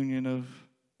the union of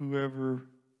whoever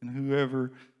and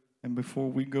whoever. And before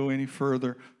we go any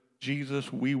further,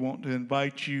 Jesus, we want to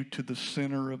invite you to the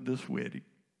center of this wedding.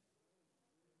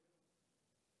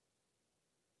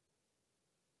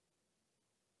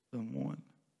 Done one.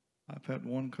 I've had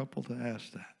one couple to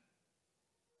ask that.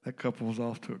 That couple was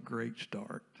off to a great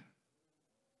start.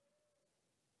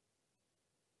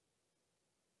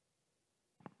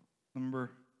 Number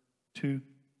 2.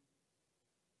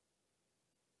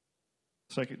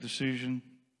 Second decision.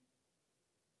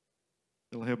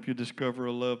 It'll help you discover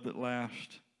a love that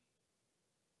lasts.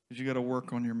 Because you got to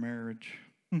work on your marriage.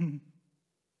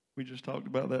 We just talked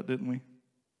about that, didn't we?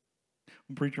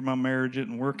 Well, preacher, my marriage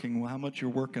isn't working. Well, how much you're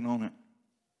working on it?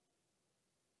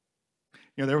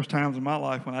 You know, there was times in my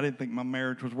life when I didn't think my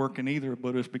marriage was working either,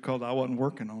 but it's because I wasn't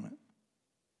working on it.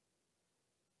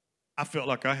 I felt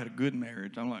like I had a good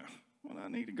marriage. I'm like, well, I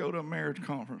need to go to a marriage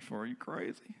conference for. Are you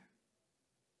crazy?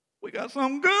 We got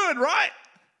something good, right?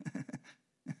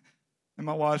 And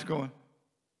my wife's going.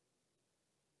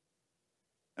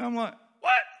 And I'm like,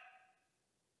 what?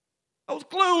 I was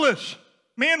clueless.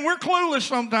 Men, we're clueless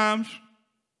sometimes.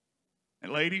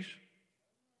 And ladies,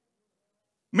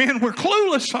 men, we're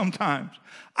clueless sometimes.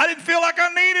 I didn't feel like I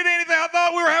needed anything. I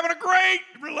thought we were having a great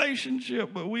relationship,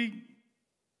 but we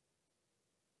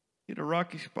hit a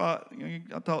rocky spot. You know,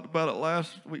 I talked about it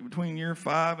last week between year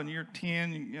 5 and year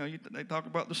 10. You know, they talk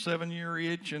about the 7-year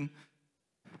itch, and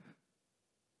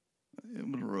it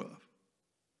was rough.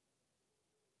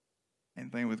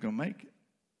 Didn't think we was going to make it.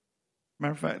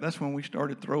 Matter of fact, that's when we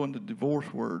started throwing the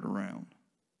divorce word around.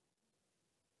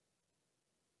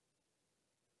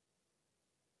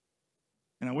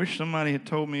 And I wish somebody had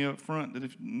told me up front that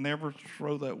if never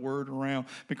throw that word around,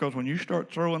 because when you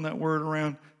start throwing that word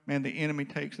around, man, the enemy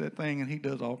takes that thing and he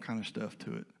does all kind of stuff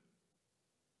to it.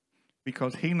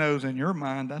 Because he knows in your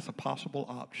mind that's a possible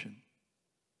option.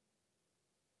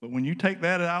 But when you take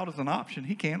that out as an option,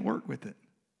 he can't work with it.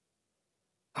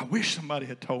 I wish somebody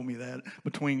had told me that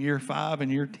between year 5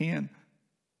 and year 10.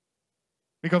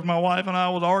 Because my wife and I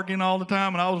was arguing all the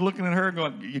time, and I was looking at her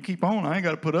going, you keep on, I ain't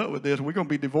got to put up with this. We're going to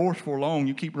be divorced for long.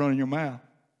 You keep running your mouth.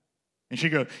 And she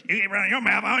goes, you keep running your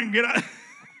mouth, I don't even get out.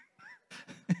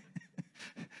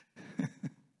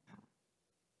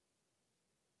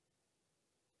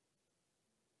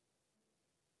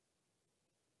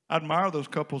 I admire those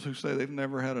couples who say they've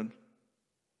never had a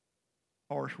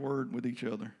harsh word with each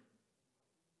other.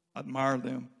 I admire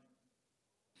them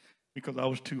because I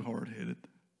was too hard-headed.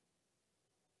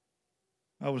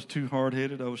 I was too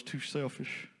hard-headed. I was too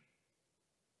selfish.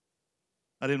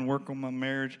 I didn't work on my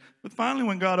marriage. But finally,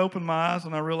 when God opened my eyes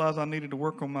and I realized I needed to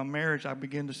work on my marriage, I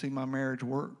began to see my marriage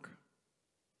work.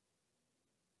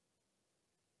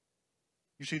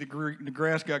 You see, the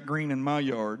grass got green in my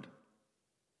yard,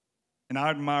 and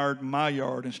I admired my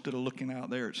yard instead of looking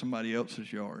out there at somebody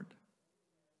else's yard.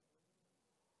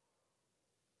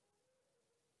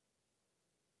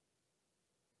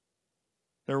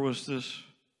 There was this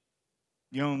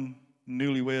young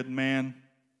newlywed man.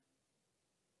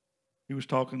 He was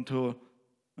talking to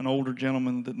an older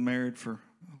gentleman that married for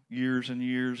years and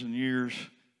years and years.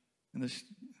 And this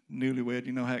newlywed,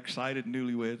 you know how excited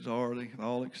newlyweds are. They're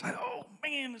all excited. Oh,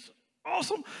 man, it's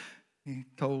awesome. He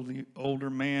told the older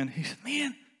man, he said,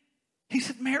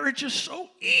 marriage is so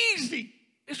easy.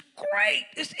 It's great.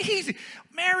 It's easy.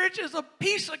 Marriage is a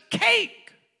piece of cake.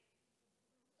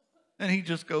 And he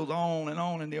just goes on,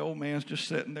 and the old man's just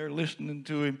sitting there listening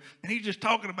to him. And he's just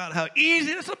talking about how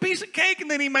easy it's a piece of cake.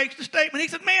 And then he makes the statement. He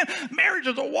said, man, marriage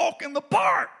is a walk in the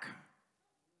park.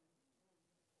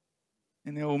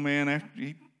 And the old man, after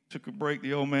he took a break,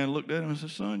 the old man looked at him and said,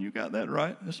 son, you got that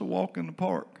right. It's a walk in the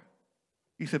park.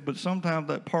 He said, but sometimes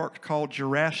that park's called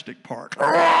Jurassic Park.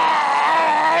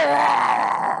 I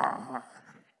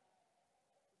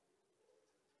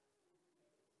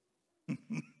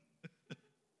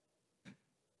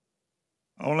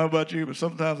don't know about you, but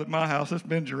sometimes at my house, it's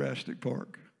been Jurassic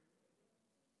Park.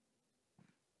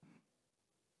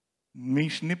 Me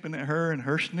snipping at her and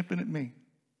her snipping at me.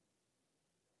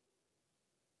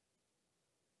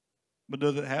 But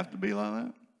does it have to be like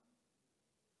that?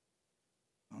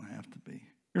 It don't have to be.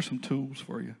 Here's some tools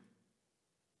for you.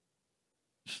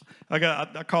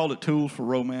 I called it tools for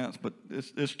romance, but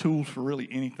it's tools for really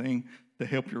anything to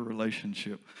help your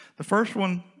relationship. The first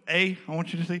one, I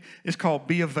want you to see, is called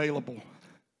be available.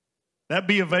 That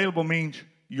be available means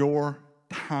your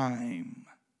time.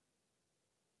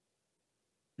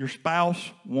 Your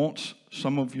spouse wants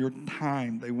some of your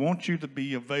time. They want you to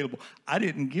be available. I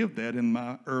didn't give that in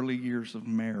my early years of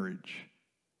marriage.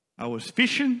 I was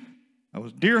fishing. I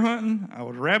was deer hunting. I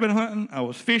was rabbit hunting. I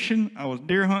was fishing. I was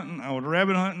deer hunting. I was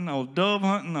rabbit hunting. I was dove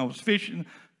hunting. I was fishing.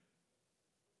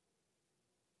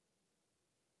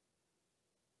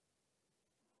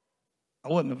 I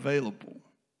wasn't available.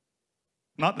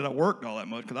 Not that I worked all that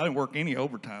much, because I didn't work any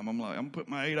overtime. I'm like, I'm going to put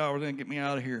my 8 hours in and get me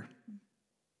out of here.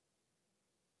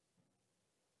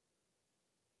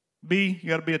 B, you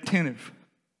got to be attentive.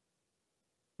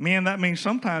 Men, that means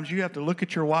sometimes you have to look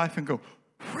at your wife and go,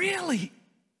 really?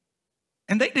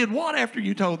 And they did what after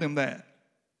you told them that?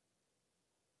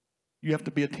 You have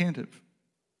to be attentive.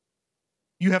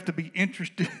 You have to be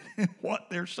interested in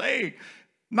what they're saying.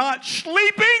 Not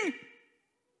sleeping.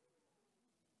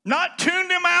 Not tune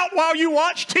them out while you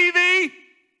watch TV.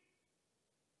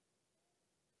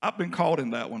 I've been caught in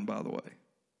that one, by the way.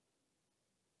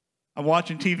 I'm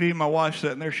watching TV and my wife's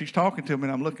sitting there. She's talking to me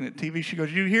and I'm looking at TV. She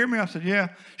goes, "You hear me?" I said, "Yeah."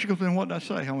 She goes, "Then what did I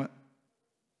say?" I went,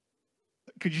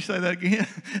 "Could you say that again?"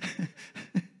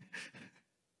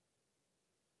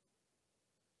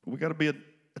 We got to be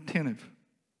attentive.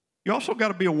 You also got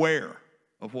to be aware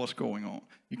of what's going on.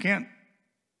 You can't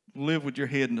live with your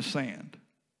head in the sand.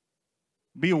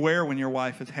 Be aware when your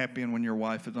wife is happy and when your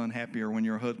wife is unhappy, or when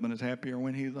your husband is happy or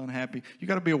when he's unhappy. You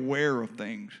got to be aware of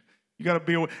things. You got to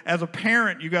be, as a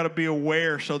parent, you got to be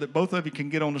aware so that both of you can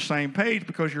get on the same page,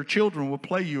 because your children will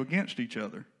play you against each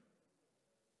other.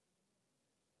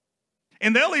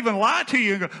 And they'll even lie to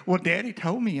you and go, "Well, Daddy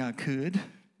told me I could."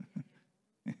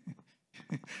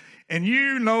 And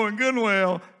you knowing good and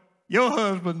well, your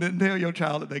husband didn't tell your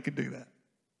child that they could do that.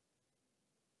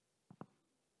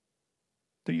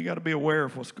 So you got to be aware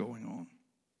of what's going on.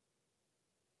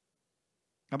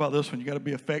 How about this one? You got to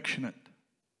be affectionate.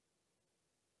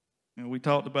 You know, we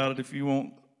talked about it. If you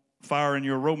want fire in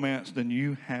your romance, then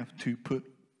you have to put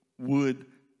wood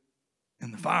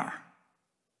in the fire.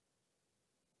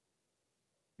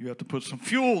 You have to put some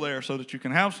fuel there so that you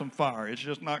can have some fire. It's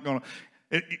just not going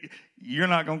to, you're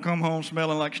not going to come home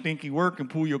smelling like stinky work and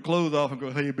pull your clothes off and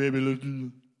go, "Hey, baby, let's do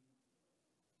this."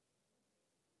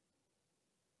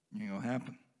 Ain't going to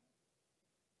happen.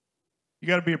 You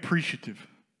got to be appreciative.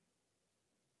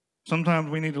 Sometimes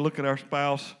we need to look at our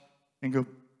spouse and go,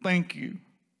 "Thank you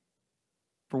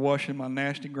for washing my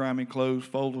nasty, grimy clothes,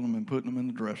 folding them, and putting them in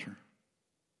the dresser.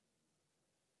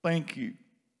 Thank you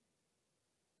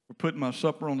for putting my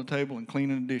supper on the table and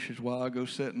cleaning the dishes while I go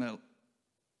sit in that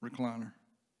recliner.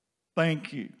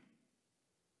 Thank you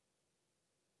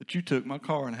that you took my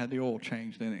car and had the oil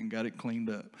changed in it and got it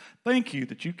cleaned up. Thank you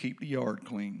that you keep the yard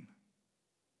clean.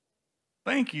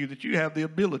 Thank you that you have the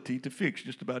ability to fix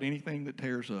just about anything that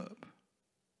tears up.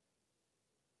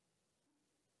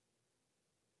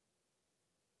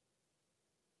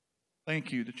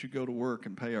 Thank you that you go to work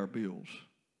and pay our bills.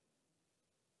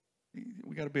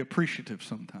 We got to be appreciative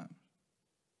sometimes.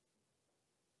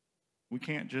 We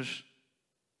can't just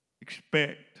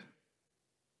expect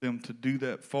them to do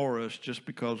that for us just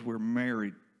because we're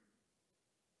married.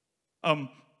 In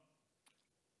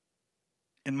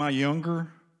my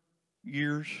younger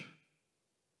years,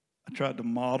 I tried to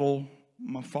model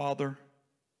my father.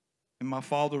 In my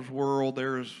father's world,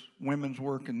 there is women's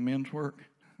work and men's work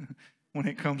when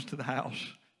it comes to the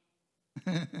house.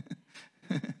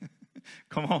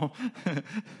 Come on.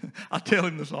 I tell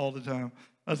him this all the time.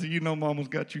 I said, you know Mama's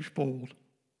got you spoiled.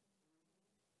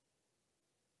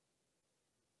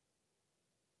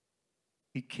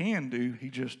 He can do, he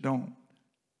just don't.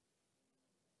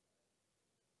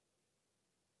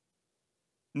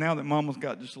 Now that Mama's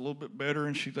got just a little bit better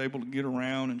and she's able to get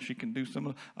around and she can do some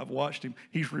of it, I've watched him.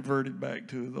 He's reverted back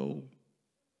to the old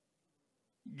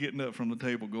getting up from the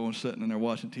table, going sitting in there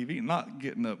watching TV, not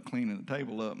getting up, cleaning the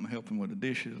table up and helping with the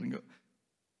dishes and go.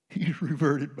 He's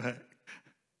reverted back.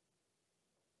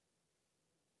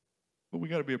 But we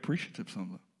got to be appreciative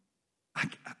sometimes.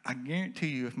 I guarantee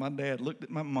you, if my dad looked at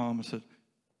my mom and said,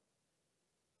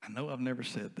 I know I've never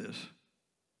said this,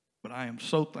 but I am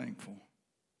so thankful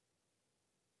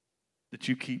that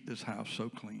you keep this house so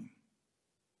clean.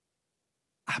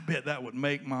 I bet that would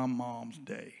make my mom's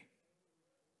day.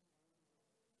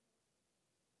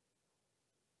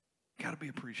 Got to be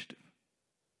appreciative.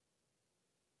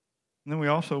 And then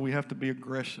we have to be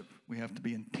aggressive. We have to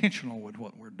be intentional with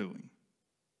what we're doing.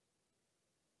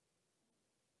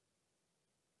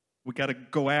 We got to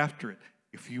go after it.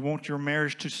 If you want your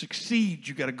marriage to succeed,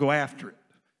 you got to go after it.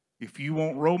 If you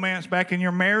want romance back in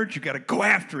your marriage, you got to go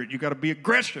after it. You got to be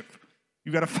aggressive.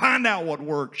 You got to find out what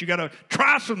works. You got to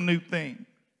try some new things.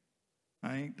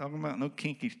 I ain't talking about no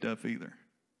kinky stuff either.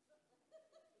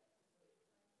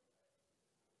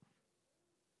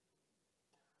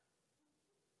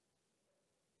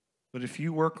 But if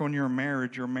you work on your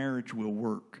marriage will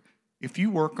work. If you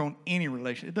work on any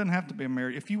relationship, it doesn't have to be a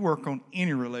marriage. If you work on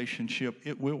any relationship,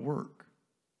 it will work.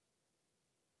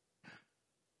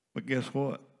 But guess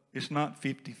what? It's not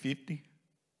 50-50.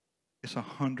 It's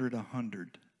 100-100.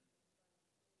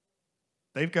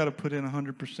 They've got to put in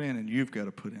 100% and you've got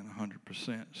to put in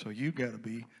 100%. So you've got to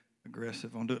be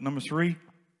aggressive on it. Number 3,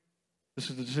 this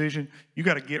is the decision. You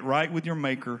got to get right with your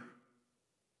maker.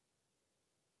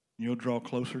 And you'll draw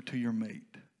closer to your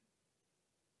mate.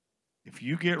 If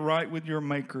you get right with your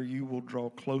maker, you will draw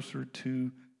closer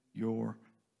to your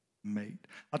mate.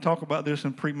 I talk about this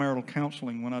in premarital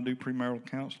counseling. When I do premarital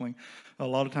counseling, a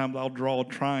lot of times I'll draw a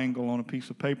triangle on a piece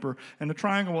of paper, and the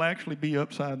triangle will actually be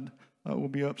upside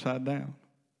down.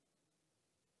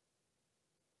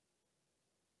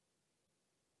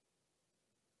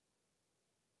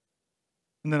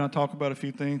 And then I talk about a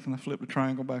few things, and I flip the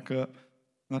triangle back up,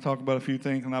 and I talk about a few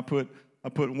things, and I put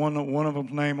one of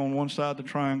them's name on one side of the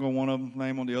triangle, one of them's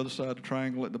name on the other side of the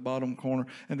triangle at the bottom corner,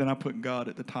 and then I put God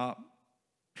at the top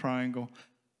triangle.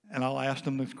 And I'll ask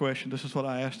them this question. This is what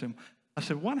I asked him. I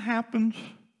said, what happens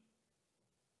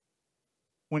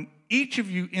when each of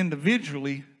you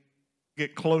individually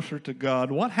get closer to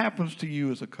God? What happens to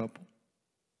you as a couple?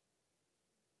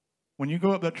 When you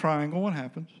go up that triangle, what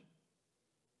happens?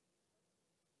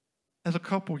 As a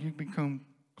couple, you become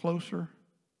closer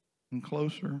and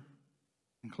closer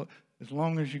and closer. As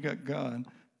long as you got God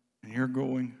and you're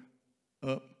going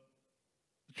up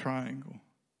the triangle,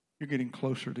 you're getting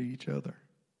closer to each other.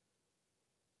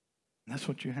 And that's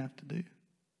what you have to do.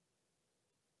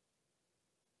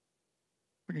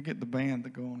 We can get the band to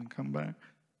go on and come back.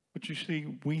 But you see,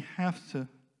 we have to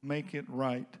make it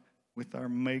right with our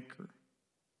Maker.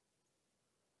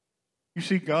 You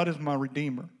see, God is my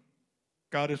Redeemer.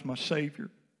 God is my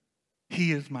Savior.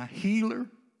 He is my healer.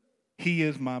 He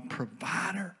is my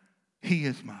provider. He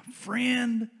is my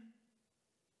friend.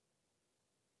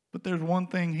 But there's one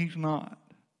thing He's not.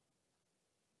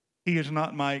 He is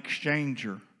not my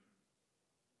exchanger.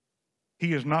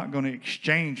 He is not going to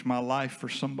exchange my life for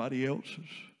somebody else's.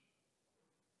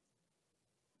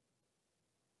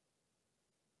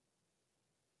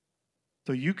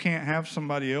 So you can't have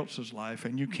somebody else's life,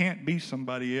 and you can't be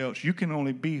somebody else. You can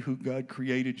only be who God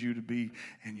created you to be,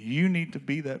 and you need to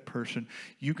be that person.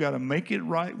 You got to make it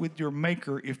right with your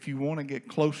Maker if you want to get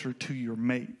closer to your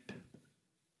mate.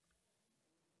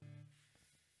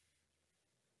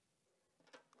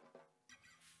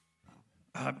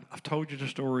 I've told you the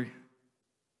story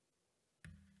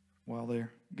while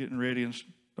they're getting ready and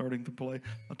starting to play.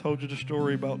 I told you the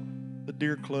story about the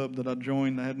deer club that I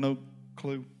joined. I had no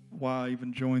clue why I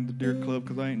even joined the deer club,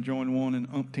 because I ain't joined one in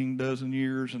umpteen dozen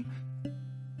years. And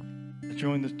I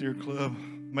joined this deer club,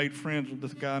 made friends with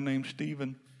this guy named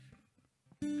Stephen.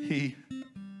 I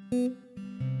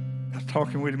was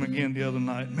talking with him again the other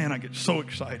night. Man, I get so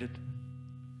excited.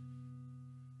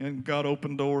 And God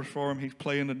opened doors for him. He's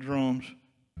playing the drums.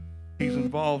 He's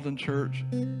involved in church.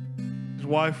 His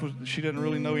wife she didn't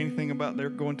really know anything about their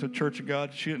going to Church of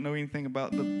God. She didn't know anything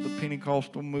about the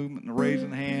Pentecostal movement and the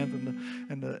raising hands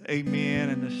and the amen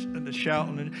and the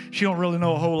shouting. And she don't really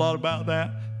know a whole lot about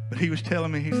that. But he was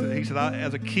telling me, he said,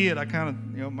 as a kid, I kind of,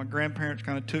 my grandparents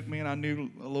kind of took me and I knew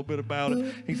a little bit about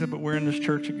it. He said, but we're in this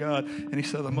Church of God. And he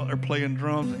said, I'm up there playing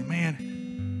drums. And man,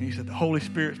 and he said, the Holy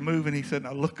Spirit's moving. He said,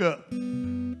 now look up.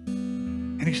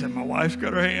 And he said, my wife's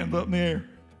got her hands up in the air.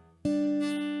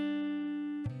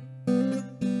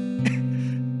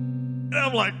 And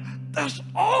I'm like, that's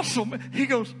awesome. He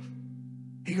goes,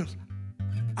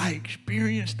 I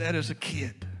experienced that as a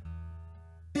kid.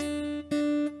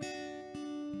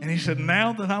 And he said,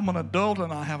 now that I'm an adult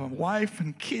and I have a wife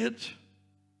and kids,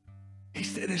 he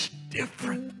said, it's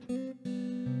different.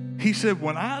 He said,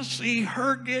 when I see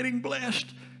her getting blessed,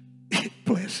 it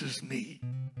blesses me.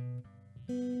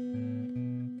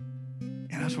 And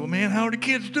I said, well, man, how are the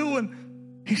kids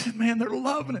doing? He said, man, they're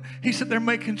loving it. He said, they're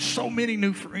making so many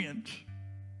new friends.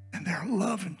 And they're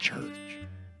loving church.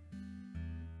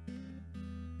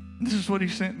 And this is what he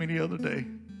sent me the other day.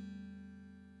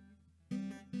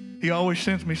 He always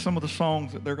sends me some of the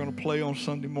songs that they're going to play on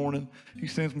Sunday morning. He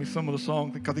sends me some of the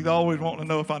songs because he's always wanting to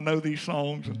know if I know these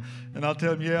songs. And I'll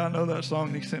tell him, yeah, I know that song.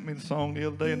 And he sent me the song the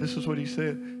other day, and this is what he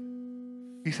said.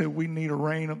 He said, we need a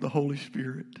rain of the Holy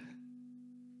Spirit.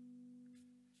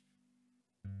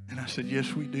 And I said,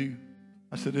 yes, we do.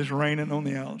 I said, it's raining on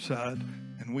the outside,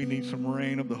 and we need some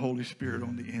rain of the Holy Spirit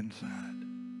on the inside.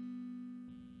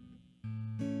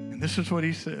 And this is what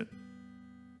he said.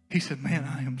 He said, man,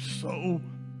 I am so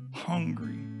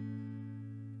hungry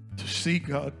to see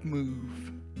God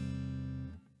move.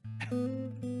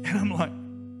 And I'm like,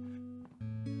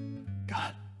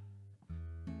 God,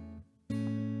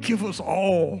 give us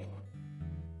all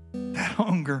that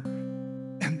hunger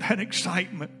and that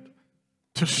excitement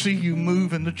to see you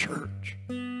move in the church.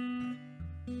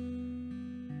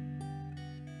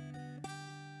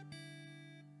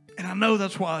 And I know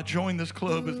that's why I joined this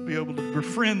club, is to be able to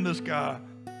befriend this guy,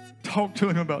 talk to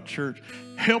him about church,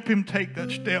 help him take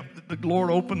that step that the Lord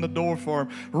opened the door for him,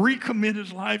 recommit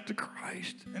his life to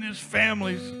Christ, and his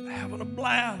family's having a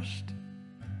blast.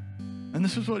 And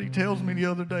this is what he tells me the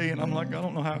other day, and I'm like, I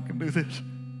don't know how I can do this.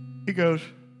 He goes,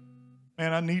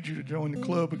 man, I need you to join the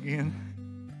club again.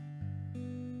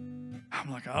 I'm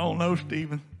like, I don't know,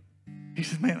 Stephen. He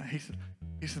said, man,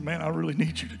 man, I really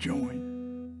need you to join.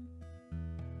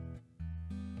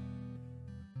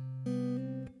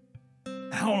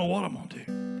 I don't know what I'm going to do.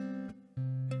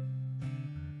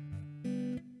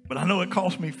 But I know it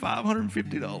cost me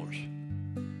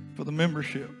 $550 for the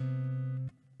membership.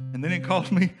 And then it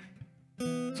cost me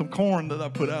some corn that I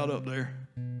put out up there.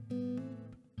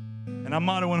 And I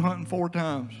might have went hunting 4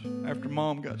 times after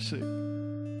Mom got sick.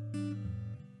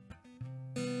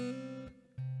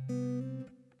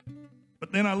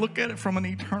 But then I look at it from an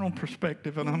eternal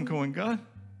perspective, and I'm going, God,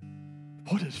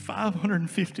 what is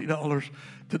 $550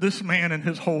 to this man and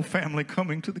his whole family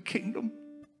coming to the kingdom?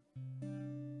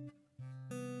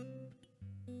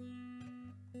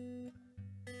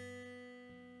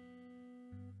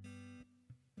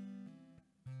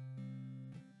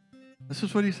 This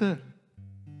is what he said.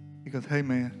 He goes, hey,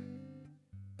 man.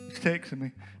 He's texting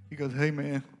me. He goes, hey,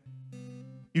 man,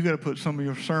 you got to put some of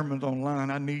your sermons online.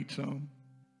 I need some.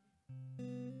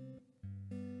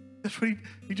 That's what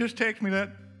he just texted me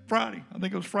that Friday. I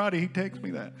think it was Friday he texted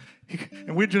me that.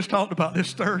 And we just talked about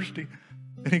this Thursday.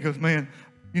 And he goes, man,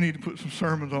 you need to put some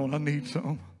sermons on. I need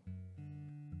some.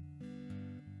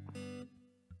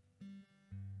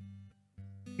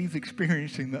 He's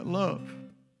experiencing that love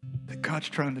that God's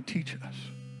trying to teach us.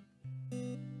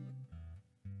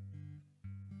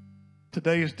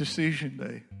 Today is decision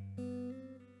day.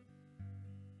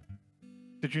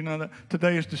 Did you know that?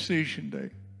 Today is decision day.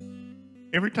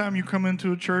 Every time you come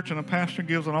into a church and a pastor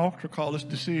gives an altar call, it's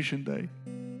decision day.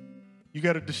 You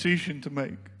got a decision to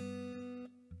make.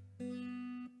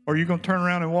 Are you going to turn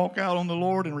around and walk out on the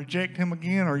Lord and reject him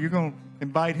again, or are you going to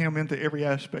invite him into every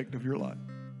aspect of your life?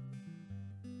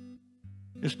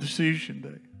 It's decision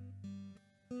day.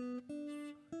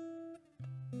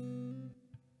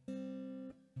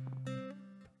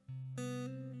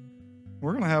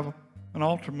 We're going to have an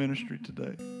altar ministry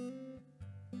today.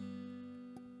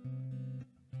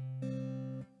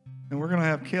 And we're going to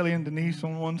have Kelly and Denise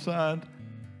on one side,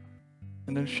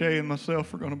 and then Shay and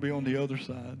myself are going to be on the other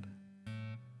side.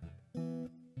 And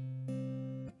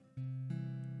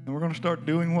we're going to start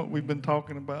doing what we've been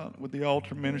talking about with the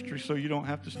altar ministry, so you don't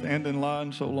have to stand in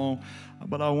line so long.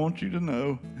 But I want you to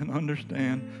know and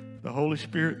understand the Holy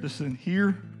Spirit that's in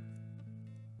here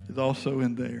is also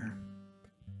in there.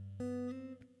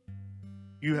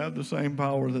 You have the same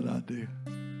power that I do.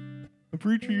 The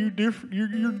preacher, you're different.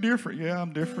 You're different. Yeah,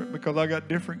 I'm different because I got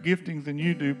different giftings than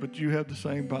you do, but you have the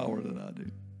same power that I do.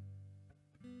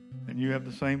 And you have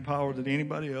the same power that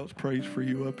anybody else prays for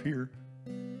you up here.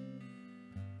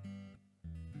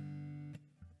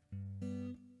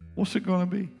 What's it going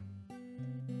to be?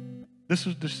 This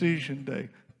is decision day.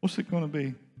 What's it going to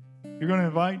be? You're going to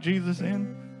invite Jesus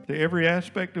in to every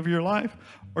aspect of your life?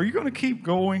 Or are you going to keep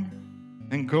going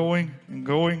and going and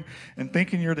going and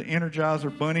thinking you're the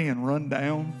Energizer Bunny and run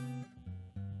down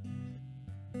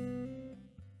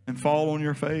and fall on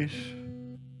your face?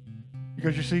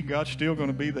 Because you see, God's still going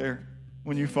to be there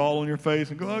when you fall on your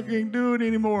face and go, I can't do it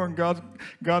anymore. And God's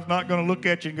not going to look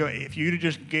at you and go, if you'd have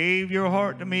just gave your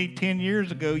heart to me 10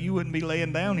 years ago, you wouldn't be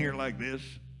laying down here like this.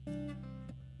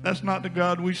 That's not the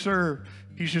God we serve.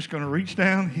 He's just going to reach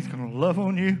down, he's going to love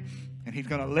on you, and he's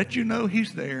going to let you know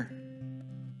he's there.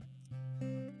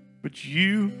 But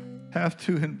you have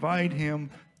to invite him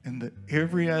in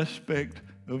every aspect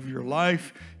of your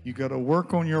life. You got to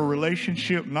work on your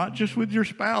relationship, not just with your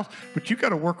spouse, but you got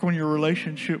to work on your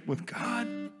relationship with God.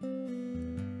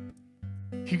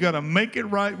 You got to make it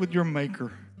right with your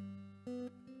maker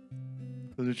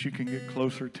so that you can get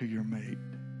closer to your mate.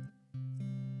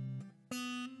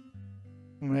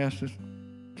 I'm going to ask this,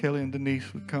 Kelly and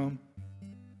Denise would come.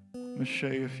 Miss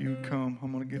Shay, if you would come,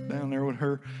 I'm going to get down there with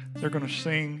her. They're going to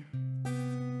sing.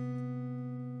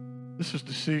 This is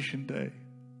decision day.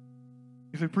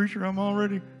 You say, preacher, I'm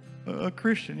already a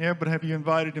Christian. Yeah, but have you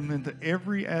invited him into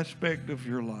every aspect of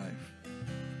your life?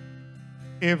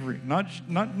 Every.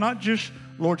 Not just,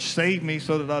 Lord, save me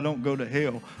so that I don't go to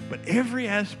hell, but every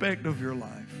aspect of your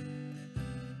life.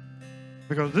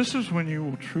 Because this is when you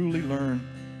will truly learn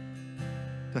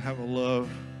to have a love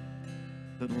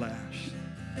that lasts.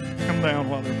 Come down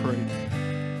while they're praying.